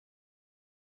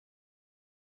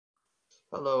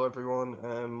Hello everyone.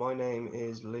 My name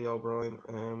is Lee O'Brien.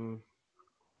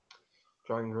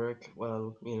 Dragon Rick.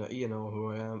 Well, you know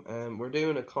who I am. We're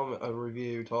doing a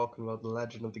review talking about the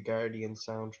Legend of the Guardian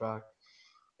soundtrack.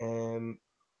 Um,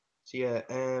 so yeah.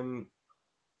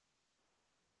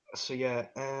 So yeah.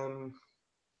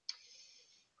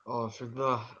 Oh, for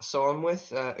the so I'm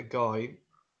with a guy.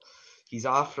 He's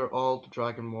after all the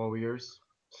Dragon Warriors.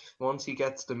 Once he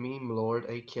gets the Meme Lord,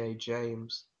 aka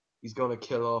James, he's gonna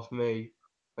kill off me,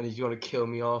 and he's gonna kill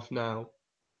me off now.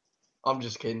 I'm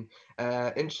just kidding.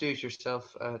 Introduce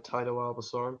yourself,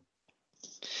 TytoAlbaSoren.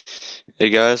 Hey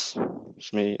guys,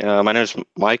 it's me. My name is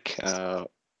Mike.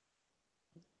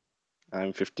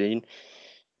 I'm 15,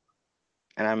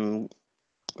 and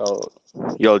well,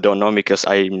 you all don't know me because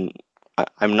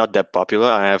I'm not that popular.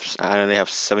 I only have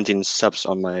 17 subs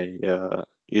on my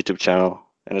YouTube channel,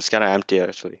 and it's kind of empty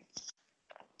actually.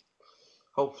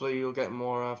 Hopefully, you'll get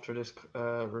more after this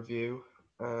review.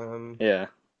 Um, Yeah.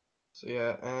 so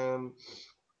yeah.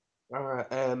 All right.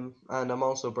 And I'm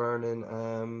also burning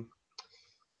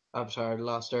Avatar: The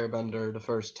Last Airbender, the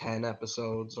first 10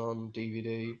 episodes on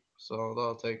DVD. So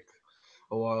that'll take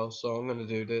a while. So I'm gonna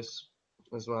do this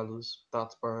as well as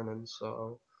that's burning.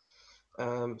 So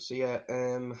we're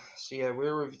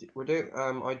doing.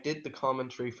 I did the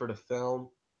commentary for the film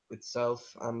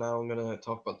itself, and now I'm gonna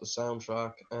talk about the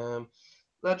soundtrack.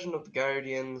 Legend of the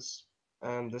Guardians.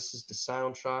 This is the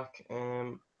soundtrack.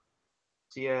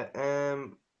 So yeah.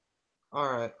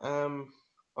 All right.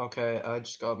 Okay. I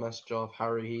just got a message off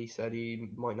Harry. He said he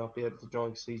might not be able to join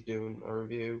because he's doing a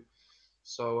review.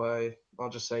 So I'll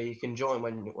just say you can join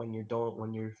when you're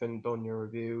done done your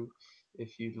review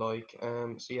if you'd like.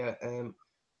 So yeah.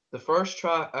 The first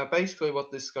track, basically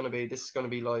what this is gonna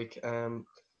be like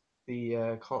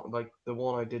like the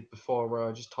one I did before where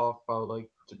I just talk about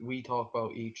we talk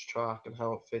about each track and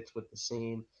how it fits with the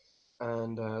scene.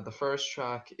 And the first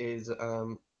track is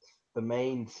the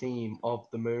main theme of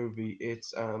the movie.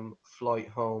 It's Flight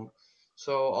Home.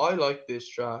 So I like this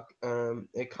track.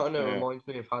 It kind of Yeah. reminds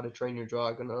me of How to Train Your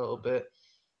Dragon a little bit.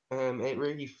 It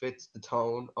really fits the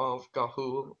tone of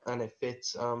Gahul, and it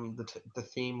fits the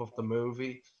theme of the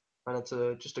movie, and it's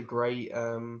just a great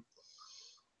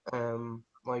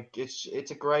like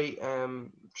it's a great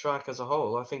track as a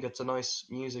whole. I think it's a nice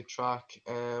music track,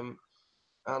 and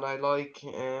I like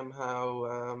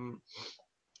how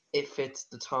it fits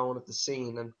the tone of the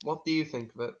scene. And what do you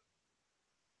think of it?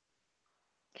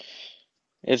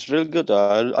 It's really good.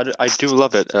 I do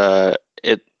love it.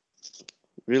 It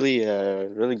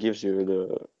really gives you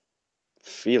the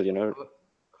feel, you know.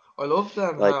 I love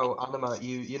Like, how Animat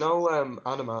you know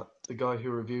Animat, the guy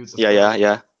who reviewed the yeah, yeah, film.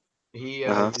 yeah. He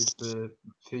Uh-huh. used the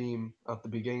theme at the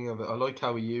beginning of it. I like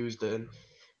how he used it, and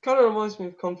kind of reminds me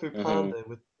of Kung Fu Mm-hmm. Panda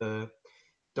with the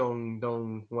dong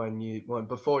dong when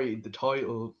before the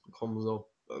title comes up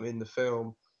in the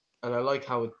film. And I like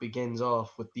how it begins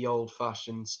off with the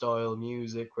old-fashioned style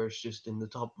music where it's just in the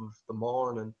top of the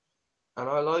morning. And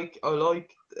I like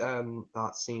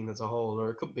that scene as a whole,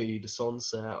 or it could be the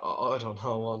sunset. I don't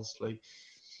know honestly,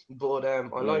 but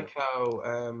I Yeah. like how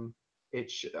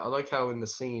I like how in the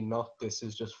scene Noctis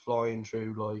is just flying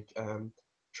through like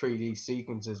 3D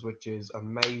sequences, which is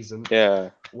amazing. Yeah.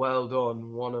 Well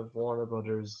done, one of Warner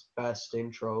Brothers' best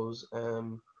intros.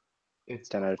 It's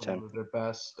 10 out of one 10. of their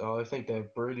best. I think they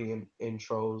have brilliant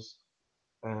intros.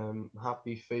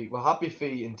 Happy Feet. Well, Happy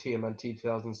Feet in TMNT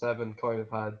 2007 kind of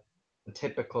had the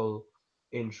typical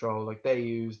intro. Like they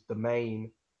used the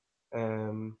main.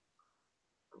 Um,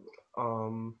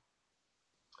 um,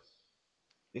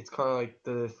 it's kind of like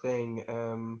the thing.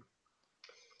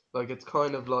 Like it's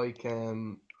kind of like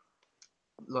you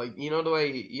know the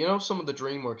way some of the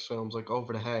DreamWorks films like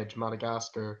Over the Hedge,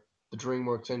 Madagascar. The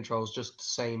DreamWorks intro is just the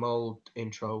same old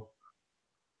intro.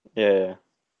 Yeah.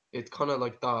 It's kind of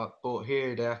like that, but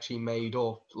here they actually made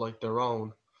up like their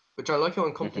own, which I like it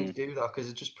when Mm-hmm. companies do that because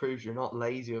it just proves you're not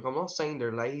lazy. Like, I'm not saying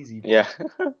they're lazy, but Yeah.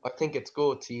 I think it's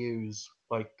good to use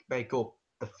like make up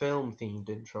the film themed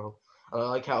intro. And I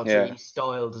like how it's Yeah. really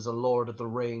styled as a Lord of the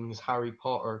Rings, Harry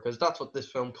Potter, because that's what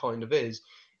this film kind of is.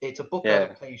 It's a book Yeah.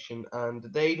 adaptation, and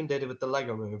they even did it with the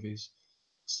Lego movies.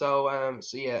 So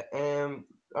yeah,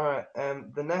 all right,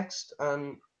 the next,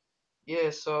 yeah,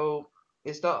 so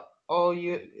is that all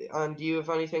you, and do you have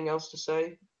anything else to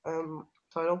say,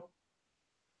 title?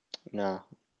 No.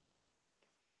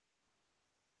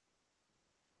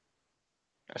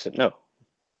 I said no.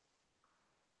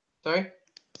 Sorry?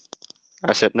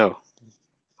 I said no.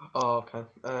 Oh, okay.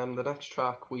 The next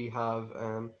track we have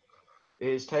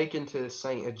is taken to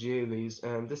Saint Julie's,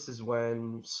 and this is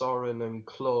when Soren and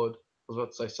Claude, I was about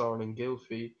to say Soren and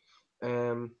Gilfie,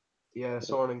 um, yeah,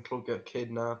 Soren and Clug get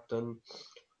kidnapped, and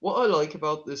what I like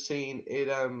about this scene, it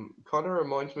kind of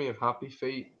reminds me of Happy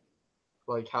Feet,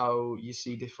 like how you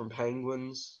see different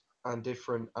penguins and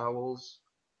different owls,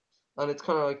 and it's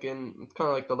kind of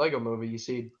like the Lego Movie. You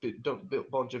see a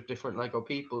bunch of different Lego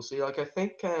people. See, like I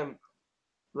think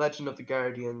Legend of the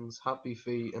Guardians, Happy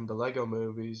Feet, and the Lego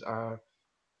movies are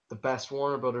the best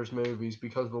Warner Brothers movies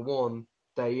because the one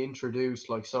they introduced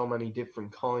like so many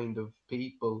different kind of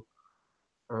people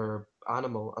or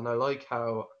animal, and I like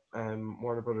how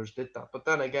Warner Brothers did that. But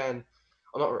then again,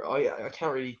 I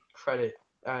can't really credit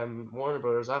Warner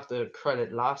Brothers. I have to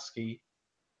credit Lasky.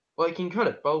 Well, I can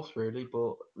credit both really,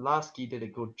 but Lasky did a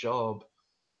good job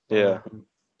Yeah, um,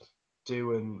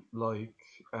 doing like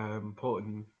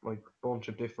putting like a bunch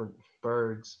of different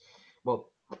birds, well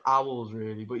owls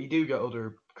really, but you do get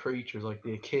other creatures like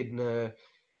the echidna.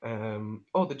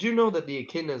 Oh, did you know that the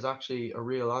echidna is actually a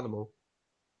real animal?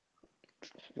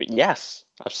 yes,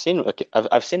 I've seen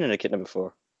an echidna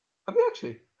before. Have you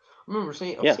actually?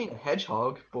 I've Yeah, seen a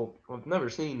hedgehog, but I've never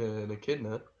seen an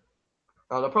echidna.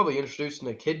 And I'll probably introduce an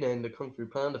echidna in the Kung Fu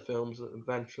Panda films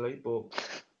eventually. But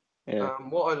yeah,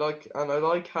 what I like, and I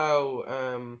like how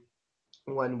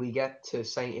when we get to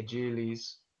Saint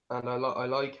Agiles, and I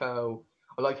like how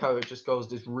it just goes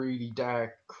this really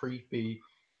dark, creepy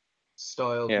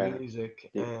styled yeah,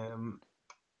 music. yeah.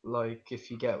 Like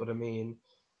if you get what I mean.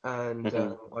 And Hmm.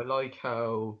 I like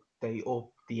how they up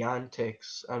the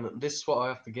antics, and this is what I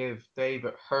have to give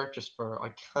David Hirchesper. I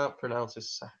can't pronounce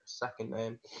his second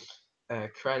name.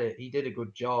 Credit. He did a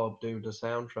good job doing the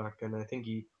soundtrack, and I think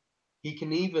he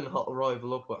can even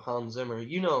rival up with Hans Zimmer.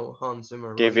 You know Hans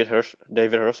Zimmer, right?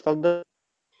 David Hirschfelder.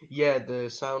 Yeah, the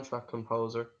soundtrack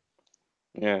composer,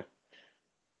 Yeah,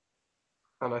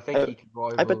 and I think I he could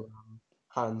I bet. rival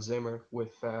Hans Zimmer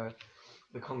with the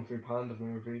Kung Fu Panda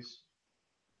movies.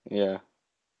 Yeah.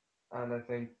 And I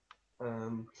think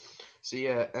um so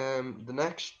yeah, the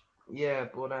next yeah,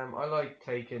 but I like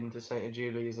taking to St.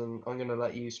 Julius, and I'm gonna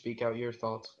let you speak out your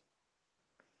thoughts.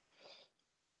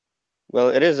 Well,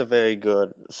 it is a very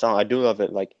good song. I do love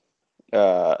it.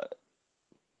 Uh,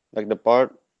 like the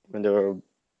part when they were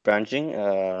branching.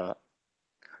 How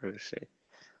do you say?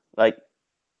 Like,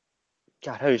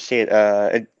 God, how do you say it?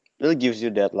 It really gives you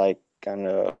that like kind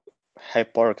of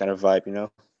hyper kind of vibe, you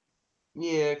know?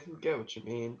 Yeah, I can get what you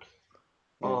mean.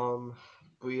 Yeah.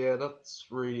 But yeah, that's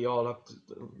really all I have to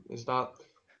do. Is that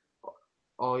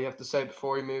all you have to say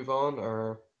before we move on,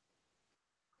 or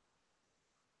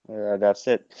That's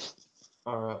it.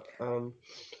 alright,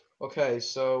 okay,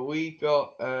 so we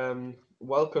got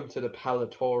welcome to the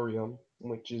Palatorium,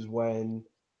 which is when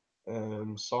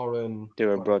Soren, They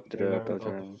were like brought to they the learn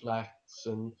about the Peltron. flats,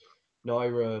 and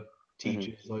Naira Hmm.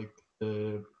 teaches like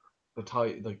the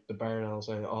tight like the Baron Owl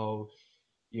saying, "Oh,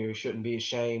 you shouldn't be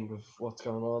ashamed of what's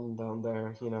going on down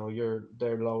there. You know, you're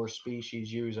their lower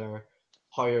species, yous are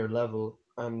higher level."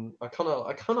 And I kind of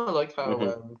like how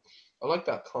Hmm. I like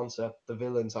that concept. The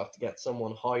villains have to get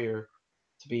someone higher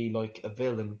to be like a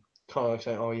villain. Kind of like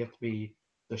saying, "Oh, you have to be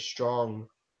the strongest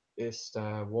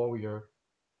warrior."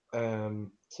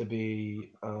 To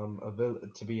be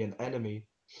to be an enemy,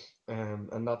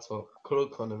 and that's what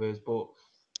Krug kind of is. But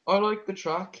I like the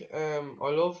track. I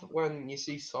love when you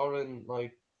see Soren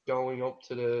like going up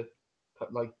to the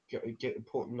like get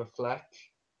putting a fleck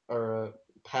or a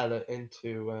pellet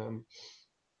into um.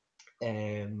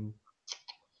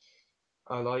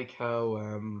 I like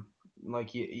how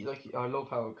like like I love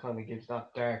how it kind of gives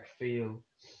that dark feel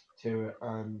to it,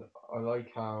 and I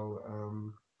like how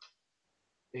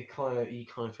it kind of you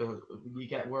kind of feel you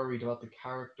get worried about the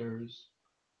characters,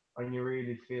 and you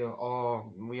really feel,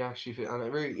 oh, we actually feel, and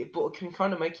it really, but it can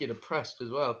kind of make you depressed as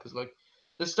well, because like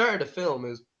the start of the film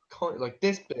is kind of like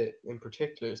this bit in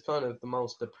particular is kind of the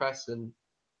most depressing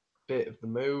bit of the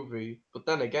movie, but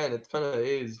then again, it kind of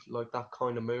is like that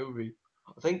kind of movie.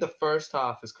 I think the first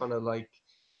half is kind of like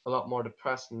a lot more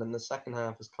depressing, and the second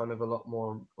half is kind of a lot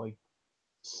more like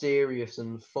serious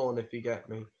and fun, if you get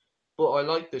me. But I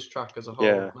like this track as a whole.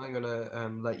 Yeah. I'm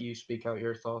gonna let you speak out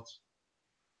your thoughts.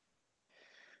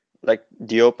 Like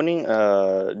the opening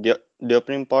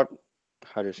part.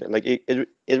 How do you say?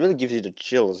 It really gives you the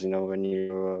chills, you know, when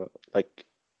you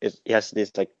it has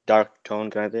this like dark tone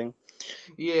kind of thing.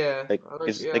 Yeah, Like I like.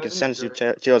 it's Yeah, like I it do sends you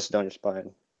agree. chills down your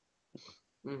spine.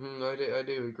 I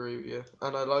do agree with you,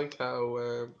 and I like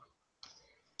how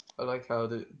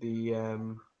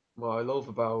the what I love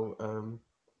about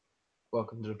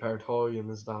Welcome to the Paratorium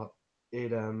is that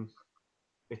it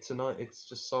it's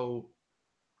just so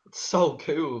it's so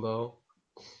cool though,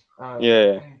 and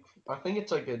Yeah. I think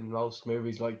it's like in most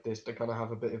movies like this they kind of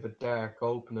have a bit of a dark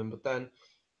opening, but then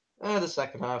The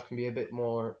second half can be a bit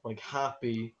more like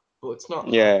happy, but it's not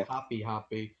like Yeah. happy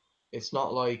happy. It's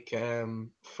not like Uh,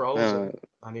 Frozen.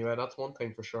 Anyway, that's one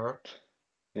thing for sure.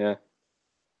 yeah.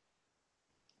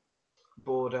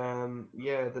 But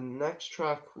yeah, the next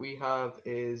track we have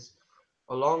is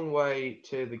A Long Way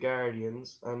to the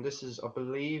Guardians, and this is, I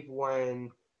believe,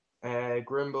 when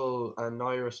Grimble and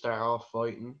Naira start off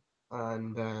fighting,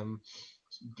 and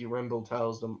Grimble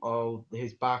tells them, "Oh,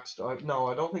 his backstory." No,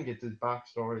 I don't think it's his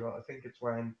backstory. But I think it's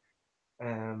when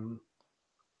um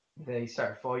they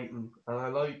start fighting, and I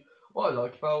like what I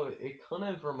like about it. It kind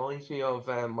of reminds me of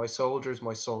My Soldiers,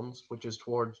 My Sons, which is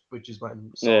when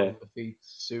Yeah. Sauron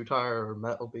defeats Sutar or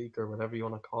Metalbeak or whatever you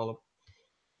want to call him.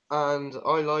 And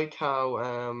I like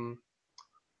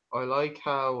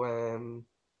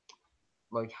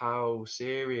how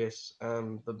serious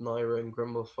the Naira and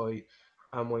Grimble fight,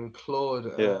 and when Claude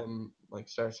Yeah. like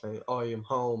starts saying I am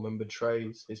home and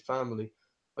betrays his family,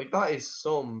 like that is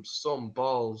some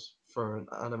balls for an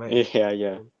animated Yeah. Yeah.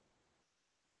 film.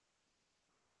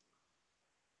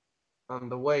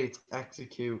 And the way it's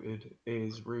executed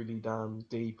is really damn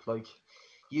deep. Like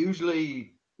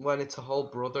usually when it's a whole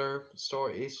brother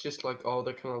story, it's just like, oh,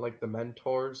 they're kind of like the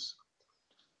mentors,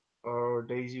 or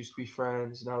they used to be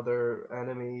friends, now they're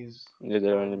enemies, Yeah,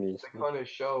 they're and enemies. they kind of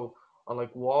show on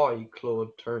like why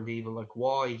Claude turned evil, like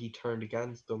why he turned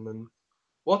against them. And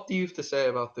what do you have to say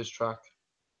about this track?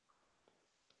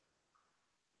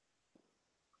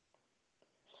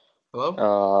 Hello,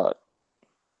 Uh.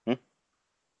 Hmm?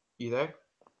 you there?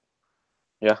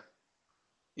 Yeah.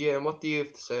 Yeah, and what do you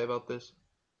have to say about this?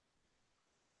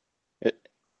 It,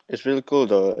 it's really cool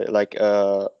though. Like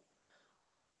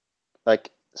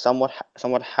somewhat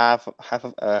half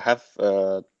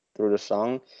through the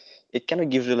song, it kind of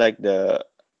gives you like the,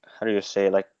 how do you say,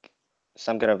 like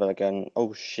some kind of like an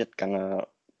oh shit kind of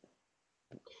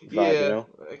vibe, you Yeah, know?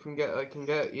 I can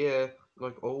get, yeah,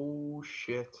 like oh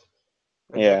shit,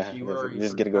 and you Yeah, actually because worry this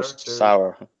for the gonna go characters.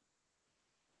 sour.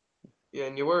 Yeah,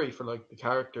 and you worry for like the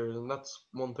characters, and that's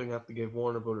one thing I have to give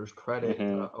Warner Brothers credit.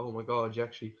 Hmm. That, oh my God, you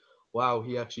actually, wow,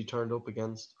 he actually turned up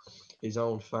against his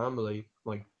own family,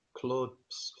 like Claude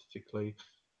specifically.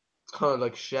 It's kind of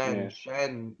like Shen. Yeah,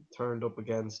 Shen turned up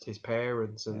against his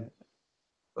parents, and yeah,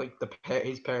 like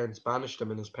his parents banished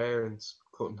him, and his parents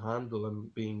couldn't handle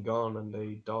him being gone, and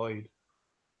they died,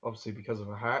 obviously because of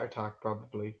a heart attack,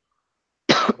 probably.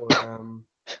 But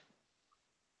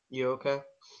you okay?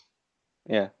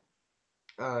 yeah.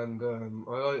 And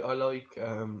I like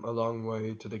A Long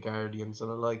Way to the Guardians,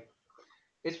 and I like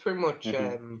it's pretty much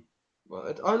Hmm.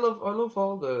 well, I love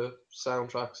all the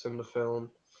soundtracks in the film.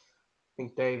 I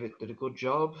think David did a good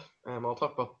job. I'll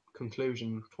talk about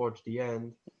conclusion towards the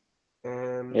end.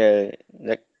 Um, Yeah,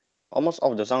 like almost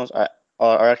all of the songs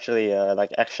are actually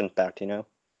like action packed, you know?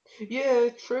 yeah,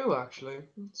 true actually,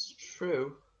 it's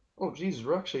true. Oh Jesus,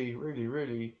 we're actually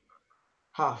really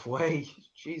halfway.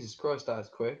 Jesus Christ, that's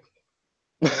quick.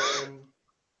 Um,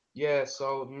 yeah.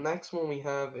 So next one we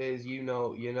have is you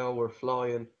know we're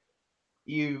flying.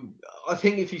 You, I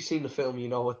think if you've seen the film, you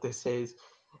know what this is.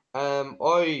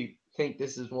 I think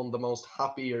this is one of the most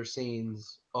happier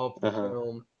scenes of the Uh-huh.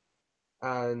 film,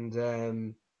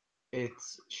 and it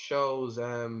shows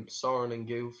Soren and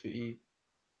Goofy.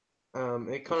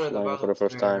 It kind of Flying for the develops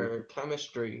first time. their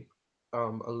chemistry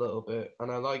a little bit,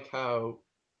 and I like how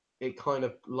it kind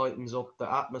of lightens up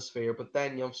the atmosphere. But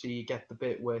then obviously you get the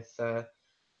bit with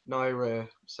Naira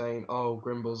saying, "Oh,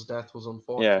 Grimble's death was Yeah,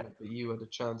 unfortunate, but you had a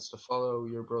chance to follow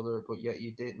your brother, but yet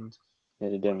you didn't." yeah,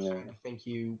 they We're didn't. saying, I think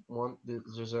you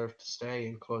deserve to stay,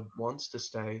 and Claude wants to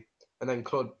stay. And then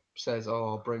Claude says, "Oh,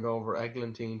 I'll bring over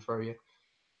Eglantine for you."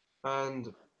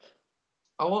 And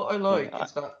what I Yeah, like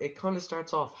is that it kind of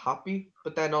starts off happy,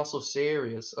 but then also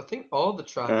serious. I think all the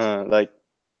tracks like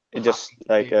it are just happy to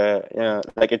like serious.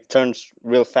 like it turns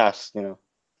real fast, you know.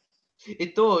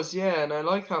 It does, yeah, and I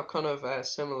like how kind of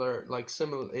it's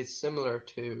similar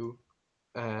to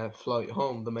Flight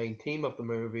Home, the main theme of the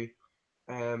movie.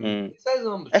 Mm. It says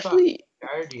on the track Actually,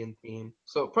 Guardian theme,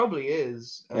 so it probably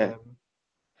is yeah.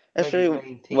 maybe Actually,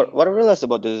 main theme what I for. realized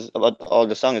about this about all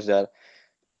the song is that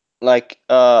like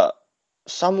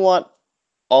somewhat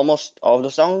almost all of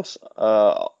the songs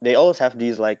they always have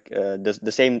these like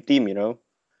the same theme, you know,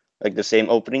 like the same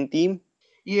opening theme.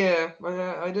 Yeah,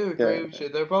 I do Yeah, agree with you.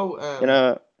 They're both you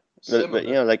know, but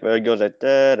you similar. know, like where it goes like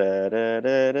da, da, da,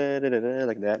 da, da, da, da, da,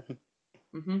 like that.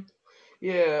 Mhm.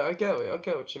 Yeah, I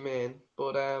get what you mean.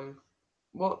 But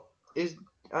what is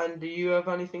and do you have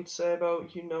anything to say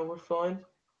about You Know We're Fine?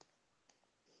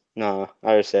 No, I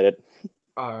already said it.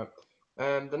 Alright.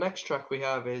 The next track we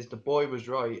have is The Boy Was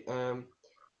Right.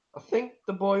 I think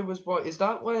The Boy Was Right. Is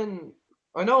that when?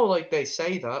 I know, like they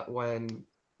say that when,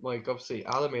 like, obviously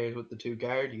Alamir's with the two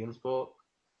guardians, but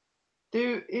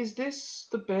do is this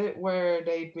the bit where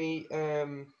they'd meet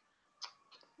um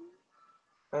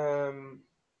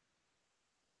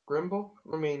Grimble?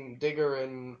 I mean Digger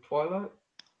in Twilight.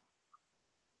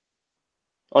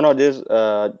 Oh no, this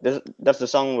that's the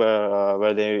song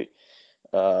where they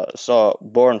saw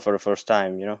Born for the first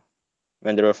time. You know,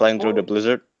 when they were flying through the Oh,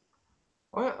 blizzard.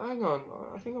 hang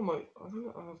on. I think I might. I think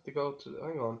I have to go to.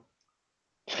 Hang on.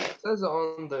 It says it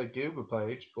on the Google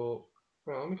page, but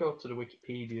hang on, let me go to the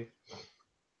Wikipedia.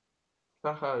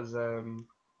 That has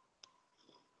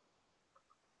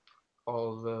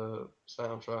all the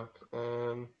soundtrack.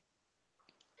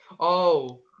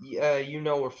 Oh, yeah, you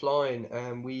know we're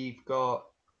flying. We've got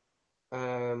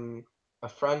um a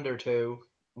friend or two,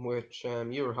 which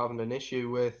you were having an issue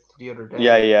with the other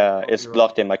Yeah, day. yeah, it's Copyright.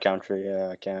 blocked in my country.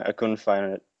 Yeah, I couldn't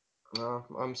find it.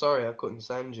 I'm sorry I couldn't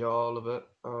send you all of it.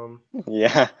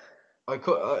 Yeah. I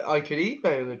could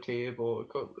email it to you,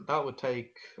 but that would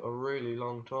take a really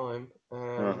long time.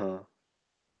 Uh-huh.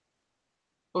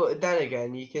 But then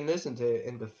again, you can listen to it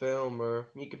in the film, or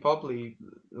you could probably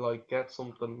like get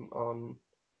something on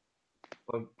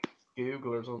like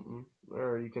Google or something,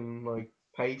 or you can like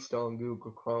paste on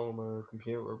Google Chrome or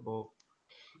computer. But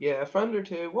yeah, a friend or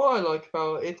two. What I like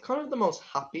about it, it's kind of the most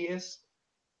happiest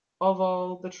of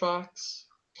all the tracks.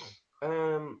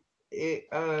 It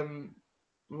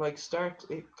like start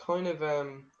it kind of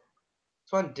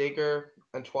it's when Digger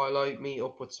and Twilight meet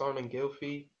up with Soren and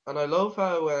Gilfy, and I love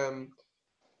how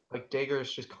like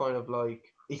Digger's just kind of like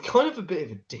he's kind of a bit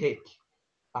of a dick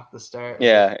at the start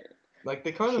of it. Yeah, Like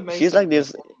they kind of make he's him like like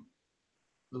this.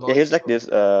 Yeah, he's like likable. this.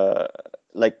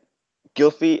 Like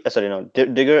Gilfy. Sorry, no,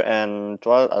 Digger and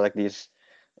Twilight are like these.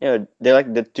 You know, they're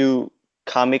like the two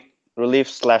comic relief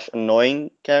slash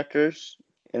annoying characters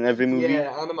in every movie.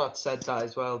 Yeah, Animat said that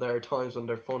as well. There are times when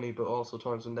they're funny, but also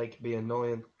times when they can be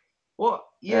annoying. What?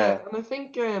 Yeah, Yeah, and I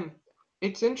think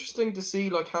it's interesting to see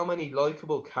like how many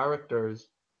likable characters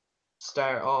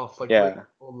start off like really yeah.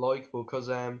 unlikable. Because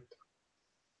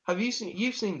have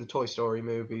you've seen the Toy Story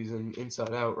movies and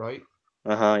Inside Out, right?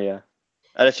 Uh-huh, yeah.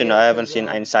 I let you know, Yeah, I haven't because seen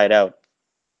Inside Out.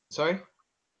 sorry.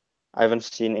 I haven't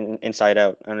seen Inside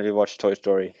Out. I only watched Toy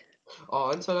Story.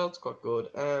 Oh, Inside Out's quite good.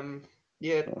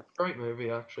 Yeah, Uh, great movie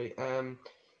actually.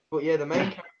 But yeah, the main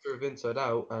character of Inside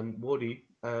Out and Woody,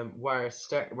 were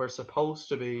supposed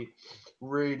to be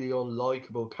really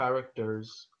unlikable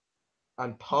characters,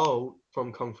 and Poe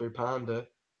from Kung Fu Panda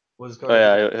was Oh going to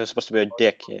be yeah, he was supposed to be a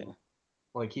dick. Yeah,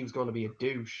 like he was going to be a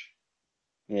douche,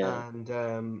 yeah. and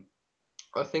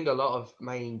I think a lot of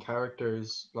main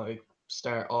characters like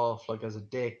start off like as a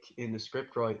dick in the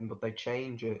script writing, but they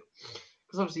change it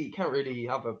because obviously you can't really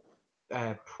have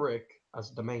a prick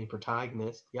as the main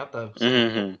protagonist. You have to have someone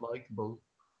Mm-hmm. likable.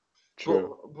 But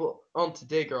True. on to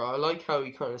Digger, I like how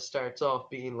he kind of starts off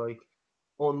being like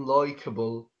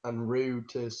unlikable and rude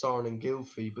to Soren and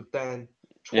Gilfy, but then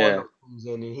Yeah. Twilight comes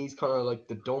in and he's kind of like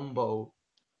the Dumbo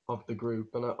of the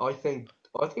group, and I think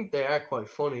they are quite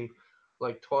funny.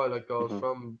 Like Twilight goes Mm-hmm.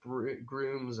 from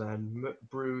grooms and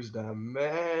bruised and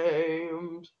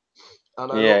maimed,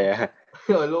 and I love Yeah,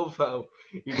 I love how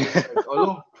he just starts. I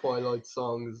love Twilight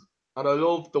songs, and I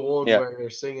love the one yeah. where they're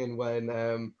singing when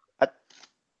I,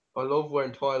 I love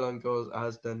when Twilight goes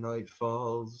as the night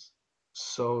falls,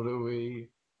 so do we.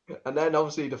 And then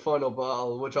obviously the final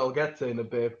battle, which I'll get to in a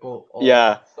bit, but all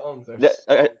yeah. the songs are That,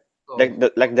 so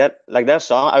like that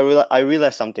song. I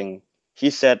realized something. He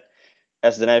said,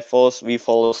 "As the night falls, we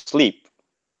fall asleep."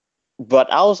 But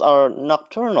owls are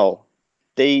nocturnal.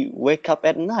 They wake up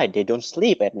at night. They don't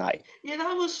sleep at night. yeah,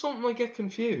 that was something I get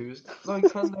confused. Like,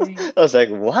 can they? I was like,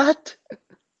 what?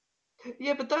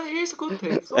 Yeah, but that here's a good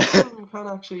thing. Some of them can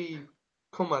actually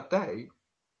come at day.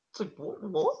 It's like what?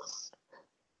 What?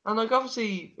 And like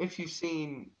obviously, if you've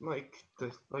seen like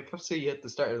obviously at the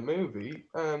start of the movie,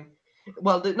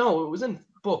 well, no, it was in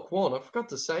book one. I forgot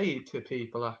to say to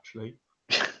people actually.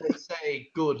 They say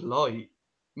good light,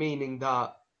 meaning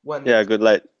that when Yeah, it's good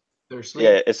light. they're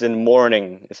Yeah, sleeping. it's in the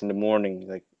morning. It's in the morning,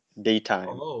 like daytime.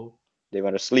 Oh, They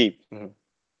want to sleep. Mhm.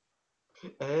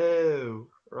 oh,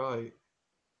 right.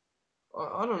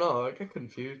 I don't know. I get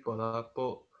confused by that,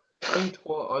 but I think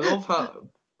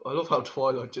I love how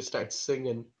Twilight just starts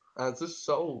singing, and it's just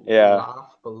so Yeah,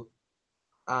 laughable.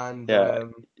 And yeah.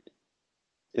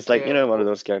 It's like, yeah, one of but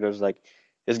those characters like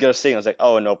he's gonna sing. I was like,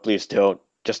 oh no, please don't.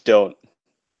 Just don't.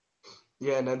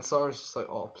 yeah, and then Sora's just like,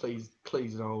 oh, please,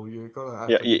 please, no, you're gonna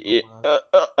Yeah, act like a yeah, dumbass.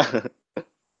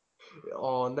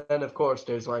 Oh, and then of course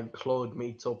there's when Claude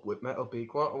meets up with Metalbeak.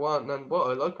 And then what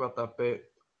I like about that bit,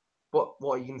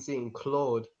 what you can see in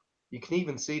Claude. You can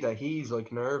even see that he's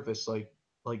like nervous,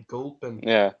 like gulping.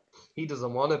 Yeah, He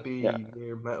doesn't want to yeah. be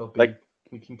near Metal Like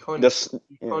Beak. You can kind of, this,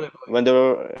 you yeah. kind of like, When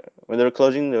they were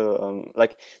closing the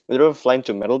like when they were flying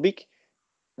to Metal Beak,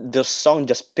 the song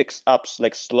just picks up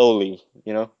like slowly.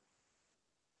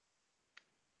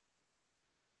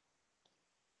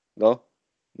 No,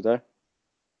 you there,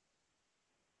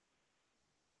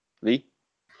 Lee?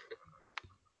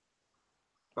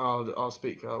 I'll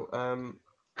speak out.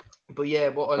 But yeah,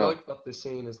 what I Oh, like about this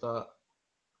scene is that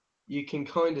you can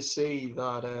kind of see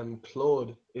that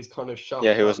Claude is kind of yeah.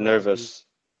 shocked He that was Metal Beak nervous.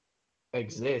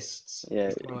 exists. Yeah,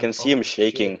 He's kind you of can like, see him oh shit,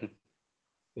 shaking.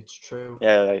 it's true.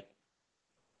 Yeah, like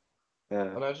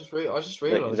yeah, And I just like it's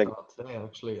realized like that today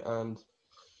actually, and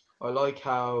I like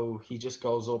how he just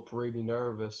goes up really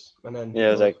nervous, and then he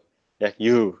yeah, it's goes, like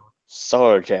you,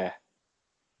 soldier,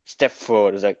 step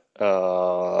forward. It's like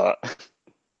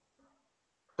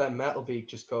then Metalbeak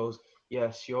just goes,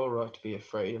 "Yes, you're right to be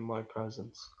afraid in my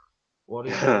presence. What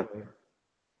is your name,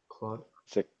 Claude?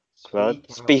 it's like Claude, Speak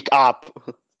out." speak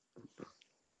up.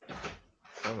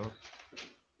 Hang on.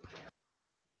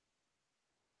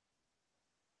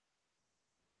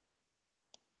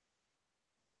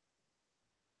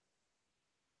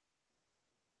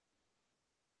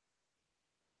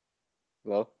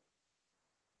 Well,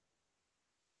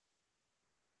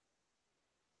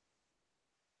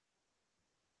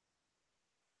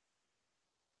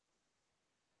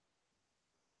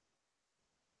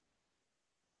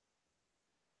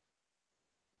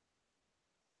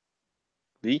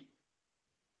 Lee.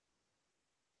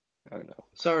 I don't know.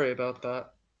 Sorry about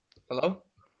that. Hello.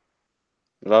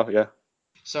 Well, yeah.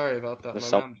 Sorry about that. There's My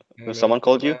some. mom just There's came in. someone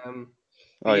called you. But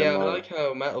Oh, your yeah, I like mother.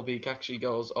 how Metalbeak actually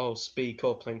goes, "Oh, speak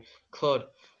up," like Claude.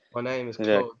 My name is He's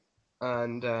like, Claude,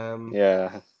 and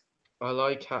yeah. I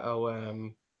like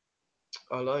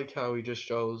how he just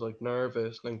shows like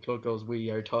nervous, and then Claude goes, "We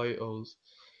are titles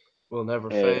will never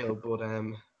Yeah. fail." But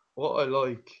what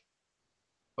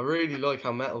I really like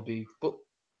how Metalbeak. But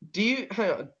do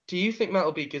you think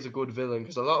Metalbeak is a good villain?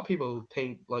 Because a lot of people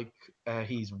think like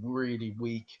he's really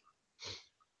weak.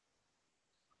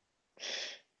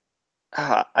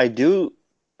 I do.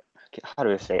 How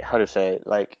do I say? How to say?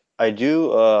 Like, I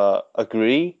do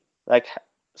agree. Like,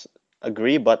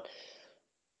 agree, but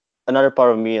another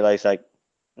part of me like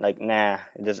nah.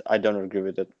 I don't agree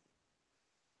with it.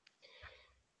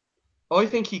 I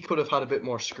think he could have had a bit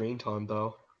more screen time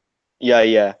though, Yeah,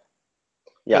 yeah,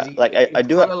 because yeah. Like I it's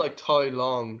do. kind of like Tai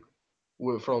Long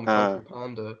from Kung Uh, Fu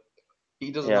Panda.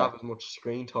 He doesn't yeah. have as much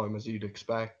screen time as you'd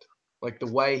expect. Like the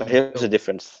way But he's here's the built.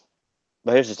 difference.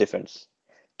 But here's the difference.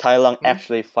 Tai Lung Hmm?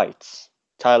 actually fights.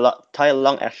 Tai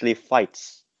Lung actually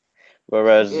fights.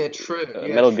 Whereas Yeah, true.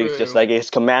 Yeah, Metal Beast just true. like is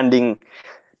commanding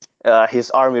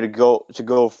his army to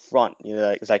go front.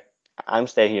 Like, it's like I'm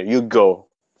staying here. You go.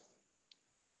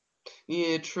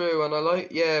 Yeah, true. And I like,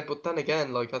 yeah, but then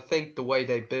again, like I think the way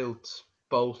they built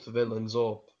both villains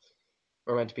up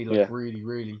are meant to be like Yeah. really,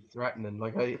 really threatening.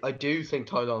 Like I do think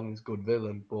Tai Lung is a good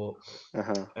villain, but Uh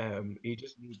huh. he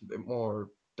just needs a bit more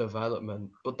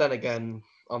development. But then again,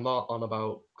 I'm not on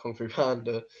about Kung Fu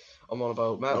Panda. I'm on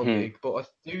about Metal Hmm. Beak. But I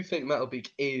do think Metal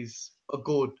Beak is a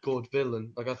good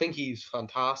villain. Like I think he's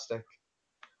fantastic,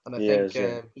 and I think Yes.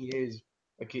 Yeah. he is.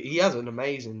 Like he has an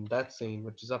amazing death scene,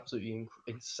 which is absolutely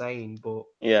insane. But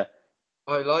Yeah.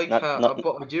 I like Not. how, Not.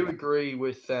 but I do agree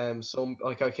with some.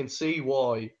 Like I can see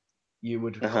why you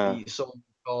would Uh huh. some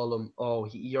call him. Oh,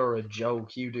 you're a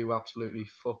joke. You do absolutely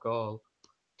fuck all.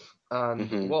 And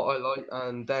Hmm. what I like,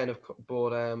 and then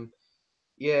but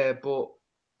yeah, but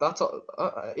that's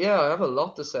yeah. I have a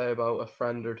lot to say about a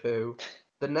friend or two.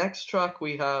 The next track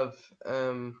we have.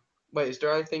 Wait, is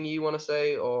there anything you want to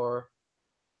say or?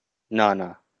 No.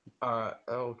 No.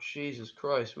 Oh Jesus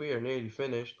Christ, we are nearly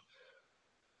finished.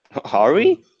 Are Holy,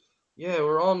 we? yeah,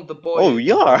 we're on the Oh, boy.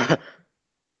 we are.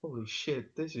 Holy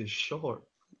shit, this is short.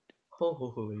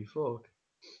 Holy fuck.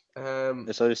 Um,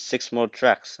 There's only six more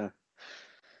tracks. Huh?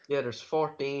 yeah, there's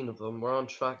 14 of them. We're on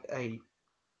track 8.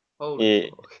 Holy Yeah.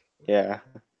 fuck. Yeah.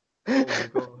 Oh my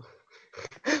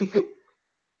god.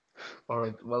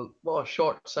 Alright, well, what a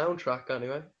short soundtrack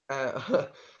anyway. But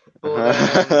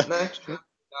Uh-huh. next track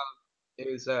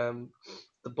is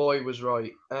The Boy Was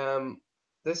Right.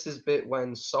 This is bit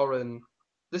when Soren.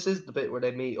 This is the bit where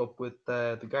they meet up with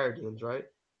the Guardians, right?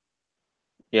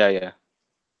 Yeah. Yeah.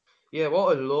 Yeah,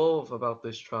 what I love about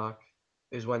this track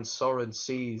is when Soren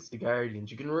sees the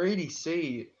Guardians. You can really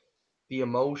see the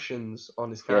emotions on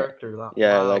his Yeah. character that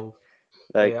Yeah. Like wow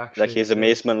they like actually his exist.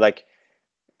 amazement. Like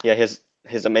yeah.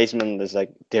 His amazement is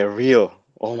like they're real.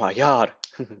 Oh my god.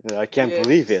 I can't Yeah,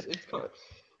 believe it. it's kind of,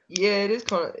 Yeah, it is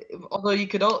kind of. Although you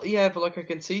could all, yeah, but like I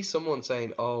can see someone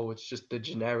saying, "Oh, it's just the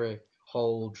generic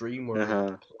whole dream world."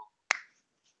 Uh-huh.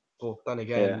 But then Yeah.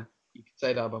 again, you could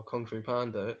say that about Kung Fu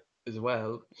Panda as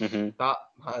well. Mm-hmm. That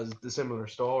has the similar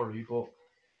story, but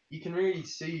you can really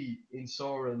see in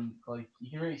Soren, like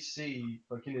you can really see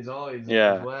like in his eyes as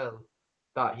Yeah. well,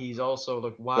 that he's also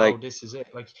like, "Wow, Like, this is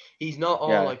it." Like he's not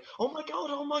all yeah. like, "Oh my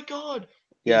god."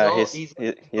 Yeah, He's he's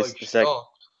like it's like,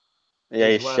 shocked yeah, as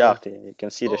he's well as shocked. You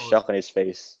can see the good. shock on his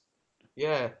face.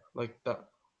 Yeah, like that.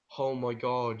 Oh my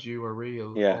God, you are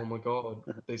real. Yeah. Oh my God,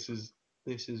 this is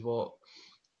what.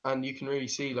 And you can really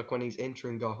see like when he's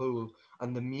entering Gahul,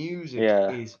 and the music Yeah.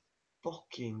 is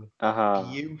fucking Uh-huh.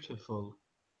 beautiful.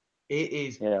 It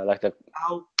is Yeah, like the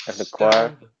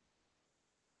choir. outstanding.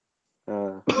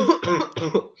 Uh,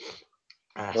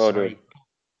 oh, dude. Sorry.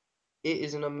 It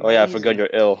is an Oh yeah, I forgot amazing, you're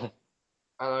ill.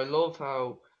 and I love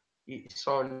how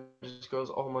Soren just goes, "Oh my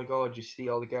God, you see all the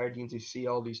guardians, you see all these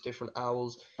different owls.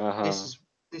 This is Uh-huh.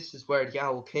 this is where the owl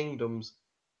kingdoms."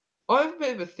 I have a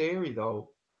bit of a theory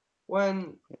though.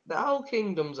 When the owl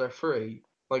kingdoms are free,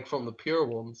 like from the pure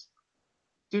ones,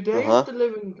 do they have Uh-huh. to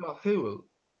live in Gahul,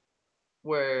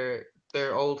 where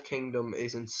their old kingdom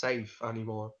isn't safe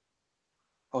anymore?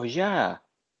 Oh yeah,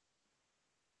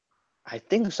 I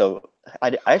think so.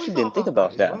 I I actually didn't thought think about that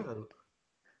about as that. well.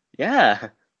 Yeah.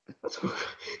 That's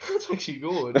that's actually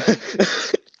good.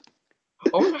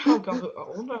 I wonder how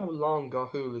long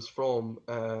Gahul is from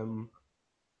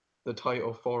the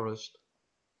Taito forest.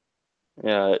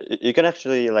 Yeah, you can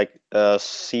actually like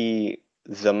see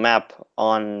the map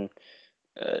on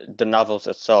the novels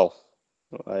itself.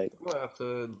 Like, I might have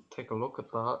to take a look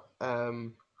at that.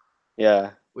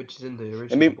 yeah, Which is in the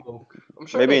original maybe book. I'm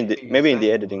sure they could be the maybe in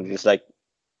the same, editing, right? just like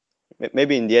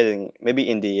maybe in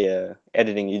the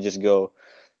editing, you just go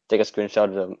take a screenshot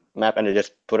of the map and then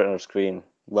just put it on the screen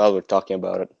while we're talking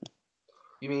about it.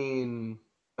 You mean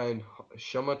and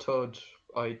Shama Todd?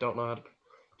 I don't know how to.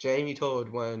 Jamie Todd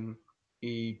when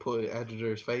he put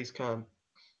editor's face cam.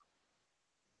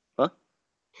 Huh?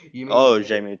 You Oh, mean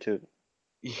Jamie too.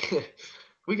 yeah,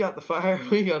 we got the fire,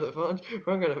 we got the fun.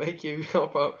 We're gonna make you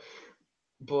help out.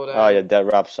 But Oh yeah, that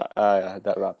raps. Yeah,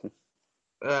 that rap.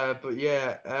 but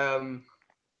yeah,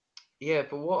 yeah.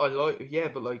 But what I like, yeah,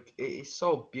 but like it is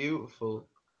so beautiful.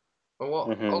 And what,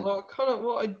 Mm-hmm. although kind of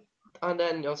what I, and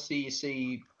then you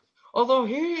see. Although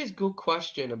here is a good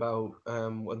question about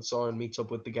when Soren meets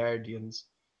up with the Guardians.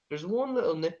 There's one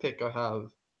little nitpick I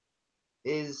have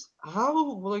is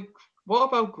how like what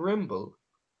about Grimble?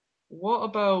 What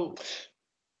about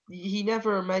he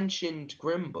never mentioned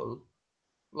Grimble?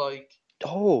 Like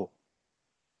Oh,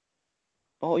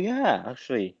 oh yeah,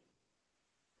 actually,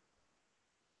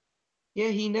 yeah,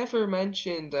 he never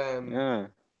mentioned yeah.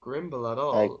 Grimble at Like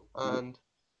all. And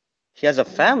he has a what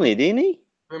family, about didn't he?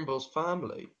 Grimble's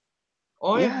family?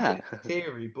 I have a Yeah. bit of a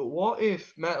theory, but what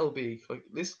if Metalbeak, like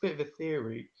this is a bit of a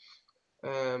theory.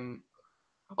 Um,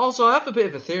 Also, I have a bit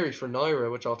of a theory for Naira,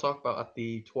 which I'll talk about at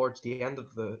the towards the end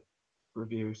of the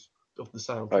reviews of the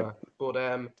Right. soundtrack.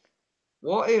 But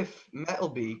what if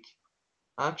Metalbeak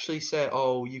actually said,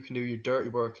 "Oh, you can do your dirty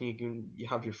work and you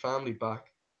have your family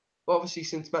back"? But obviously,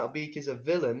 since Metalbeak is a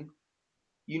villain,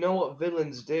 you know what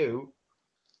villains do.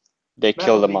 They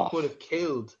killed him Metalbeak would off. have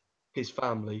killed his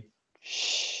family.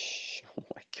 Shh. Oh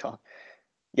my god.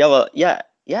 Yeah. Well. Yeah.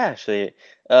 Yeah. Actually.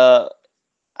 Uh.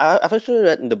 I've actually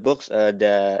read in the books.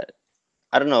 That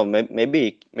I don't know.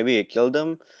 Maybe he killed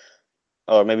them,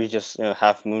 or maybe just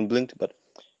half moon blinked. But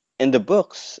in the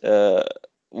books,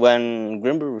 when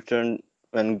Grimble,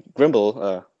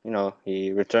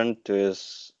 he returned to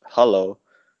his hollow,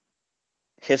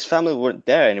 his family weren't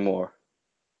there anymore.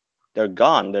 They're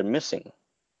gone. They're missing.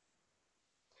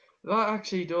 That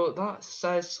actually does. That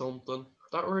says something.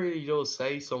 That really does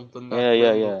say something that Yeah.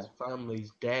 Yeah. Yeah. Grimble's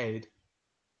family's dead.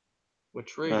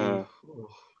 Which really, Uh. oh,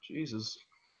 Jesus.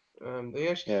 They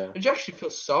actually, Yeah. you actually feel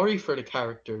sorry for the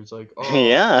characters. Like, oh,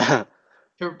 Yeah.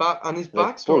 her back and his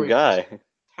Like poor backstory is just guy.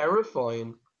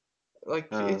 terrifying.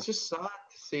 Like, Uh. it's just sad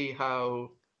to see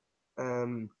how,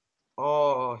 um,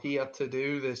 oh, he had to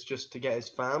do this just to get his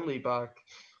family back.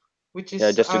 Which Yeah.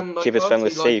 is, Just to and keep like, his family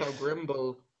obviously, like how safe.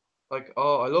 Grimble, like,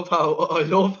 oh, I love how, I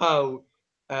love how,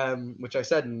 which I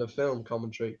said in the film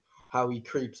commentary, how he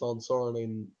creeps on Soren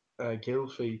and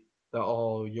Gylfi that,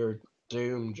 oh, you're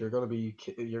doomed, you're gonna be,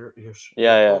 you're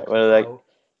Yeah. Yeah. fucked Well, now.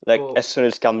 like But as soon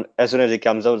as he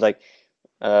comes out, like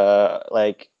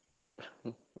like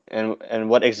and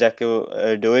what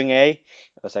exactly doing, eh?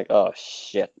 I was like, oh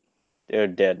shit, they're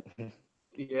dead.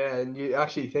 yeah, and you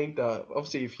actually think that,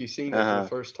 obviously, if you've seen it for the Uh-huh.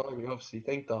 first time, you obviously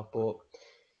think that, but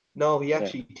No, he Yeah.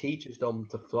 actually teaches them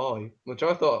to fly, which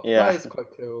I thought that Yeah. is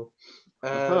quite cool.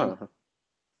 Um, Uh-huh.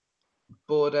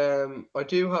 but I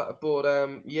do have, but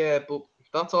yeah, but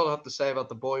that's all I have to say about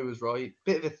The Boy Was Right.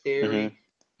 Bit of a Mm-hmm. theory.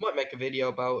 Might make a video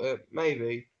about it,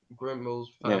 maybe.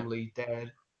 Grimble's Yeah. family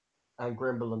dead, and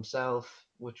Grimble himself,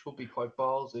 which would be quite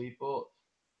ballsy. But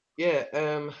yeah,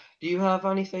 do you have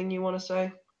anything you want to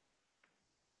say?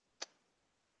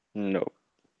 No.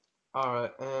 All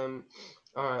right,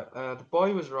 all right. The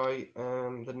Boy Was Right.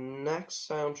 The next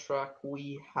soundtrack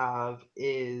we have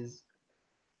is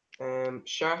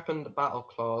Sharpen the Battle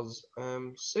Claws.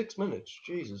 6 minutes.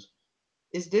 Jesus.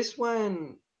 Is this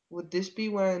when? Would this be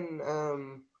when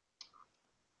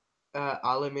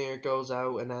Alamir goes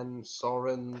out and then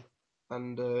Soren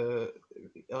and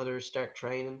others start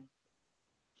training?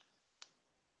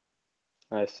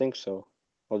 I think so.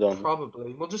 Hold on.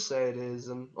 Probably. We'll just say it is,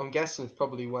 and I'm guessing it's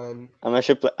probably when. I'm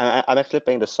actually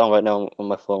playing the song right now on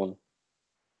my phone.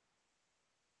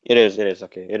 It is. It is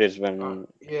okay. It is when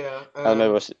Yeah.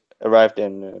 Elmer was arrived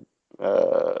in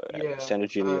Yeah. San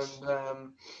Julius.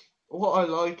 And what I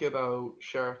like about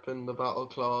Sharpen the Battle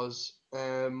Claws,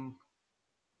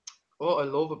 what I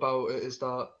love about it is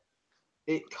that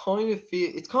it's kind of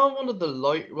one of the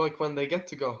light, like when they get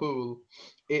to Gahul,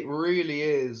 it really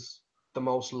is the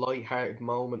most light-hearted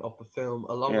moment of the film,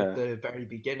 along with Yeah. the very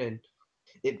beginning.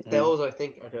 It Hmm. those I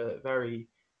think are the very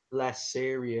less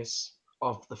serious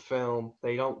of the film.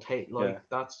 They don't take Yeah. like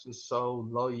that's just so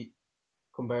light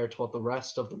compared to what the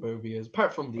rest of the movie is,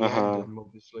 apart from the Uh-huh. ending,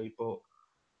 obviously. But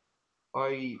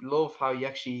I love how you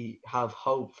actually have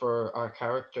hope for our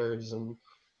characters and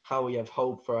how we have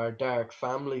hope for our dark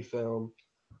family film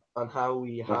and how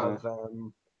we Uh-huh. have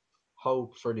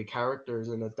hope for the characters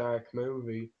in a dark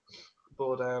movie.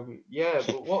 But yeah,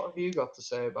 but what have you got to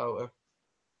say about it?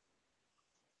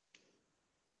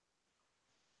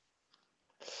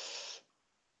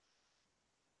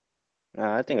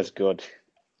 I think Yeah, it's good.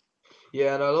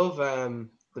 yeah, and I love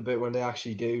the bit when they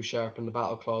actually do sharpen the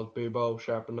battle claws. Bubo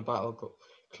sharpen the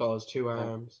claws, Uh,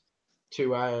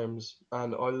 two arms,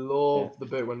 and I yeah. love the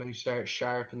bit when they start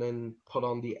sharpening, put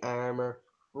on the armor.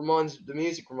 Reminds the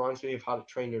music reminds me of How to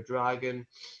Train Your Dragon.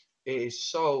 It is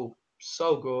so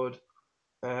good.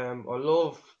 I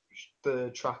love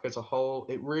the track as a whole.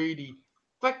 It really,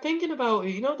 in fact, thinking about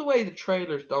it, you know the way the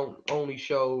trailers don't only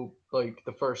show like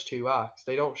the first two acts.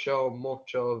 They don't show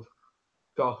much of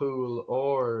Gahul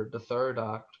or the third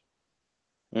act.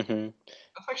 Mm-hmm.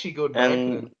 That's actually good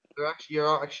And marketing.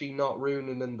 You're actually not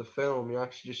ruining in the film. You're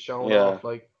actually just showing yeah. off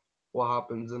like what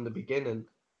happens in the beginning.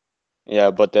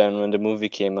 Yeah, but then when the movie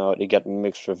came out, it got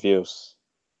mixed reviews.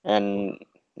 And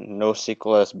no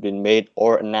sequel has been made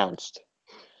or announced,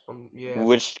 Yeah, but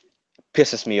which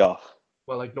pisses me off.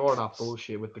 well, ignore that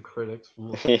bullshit with the critics.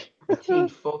 I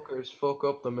think fuckers fuck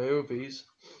up the movies.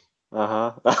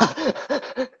 Uh-huh.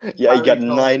 Yeah, he got Barry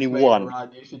Toys made a 91.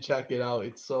 rant. You should check it out.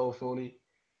 It's so funny.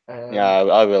 Yeah, Um,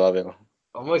 I will, I will.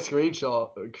 I might screen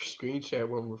share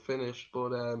when we're finished.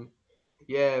 But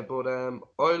yeah. But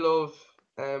I love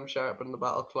sharpen the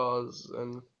battle claws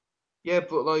and yeah.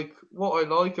 But like, what I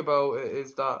like about it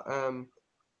is that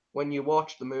when you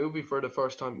watch the movie for the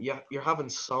first time, yeah, you're having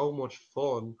so much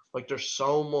fun. Like, there's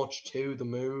so much to the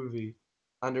movie,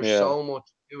 and there's Yeah. so much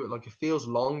to it. Like, it feels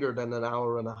longer than an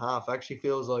hour and a half. It actually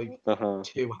feels like Uh-huh.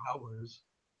 2 hours.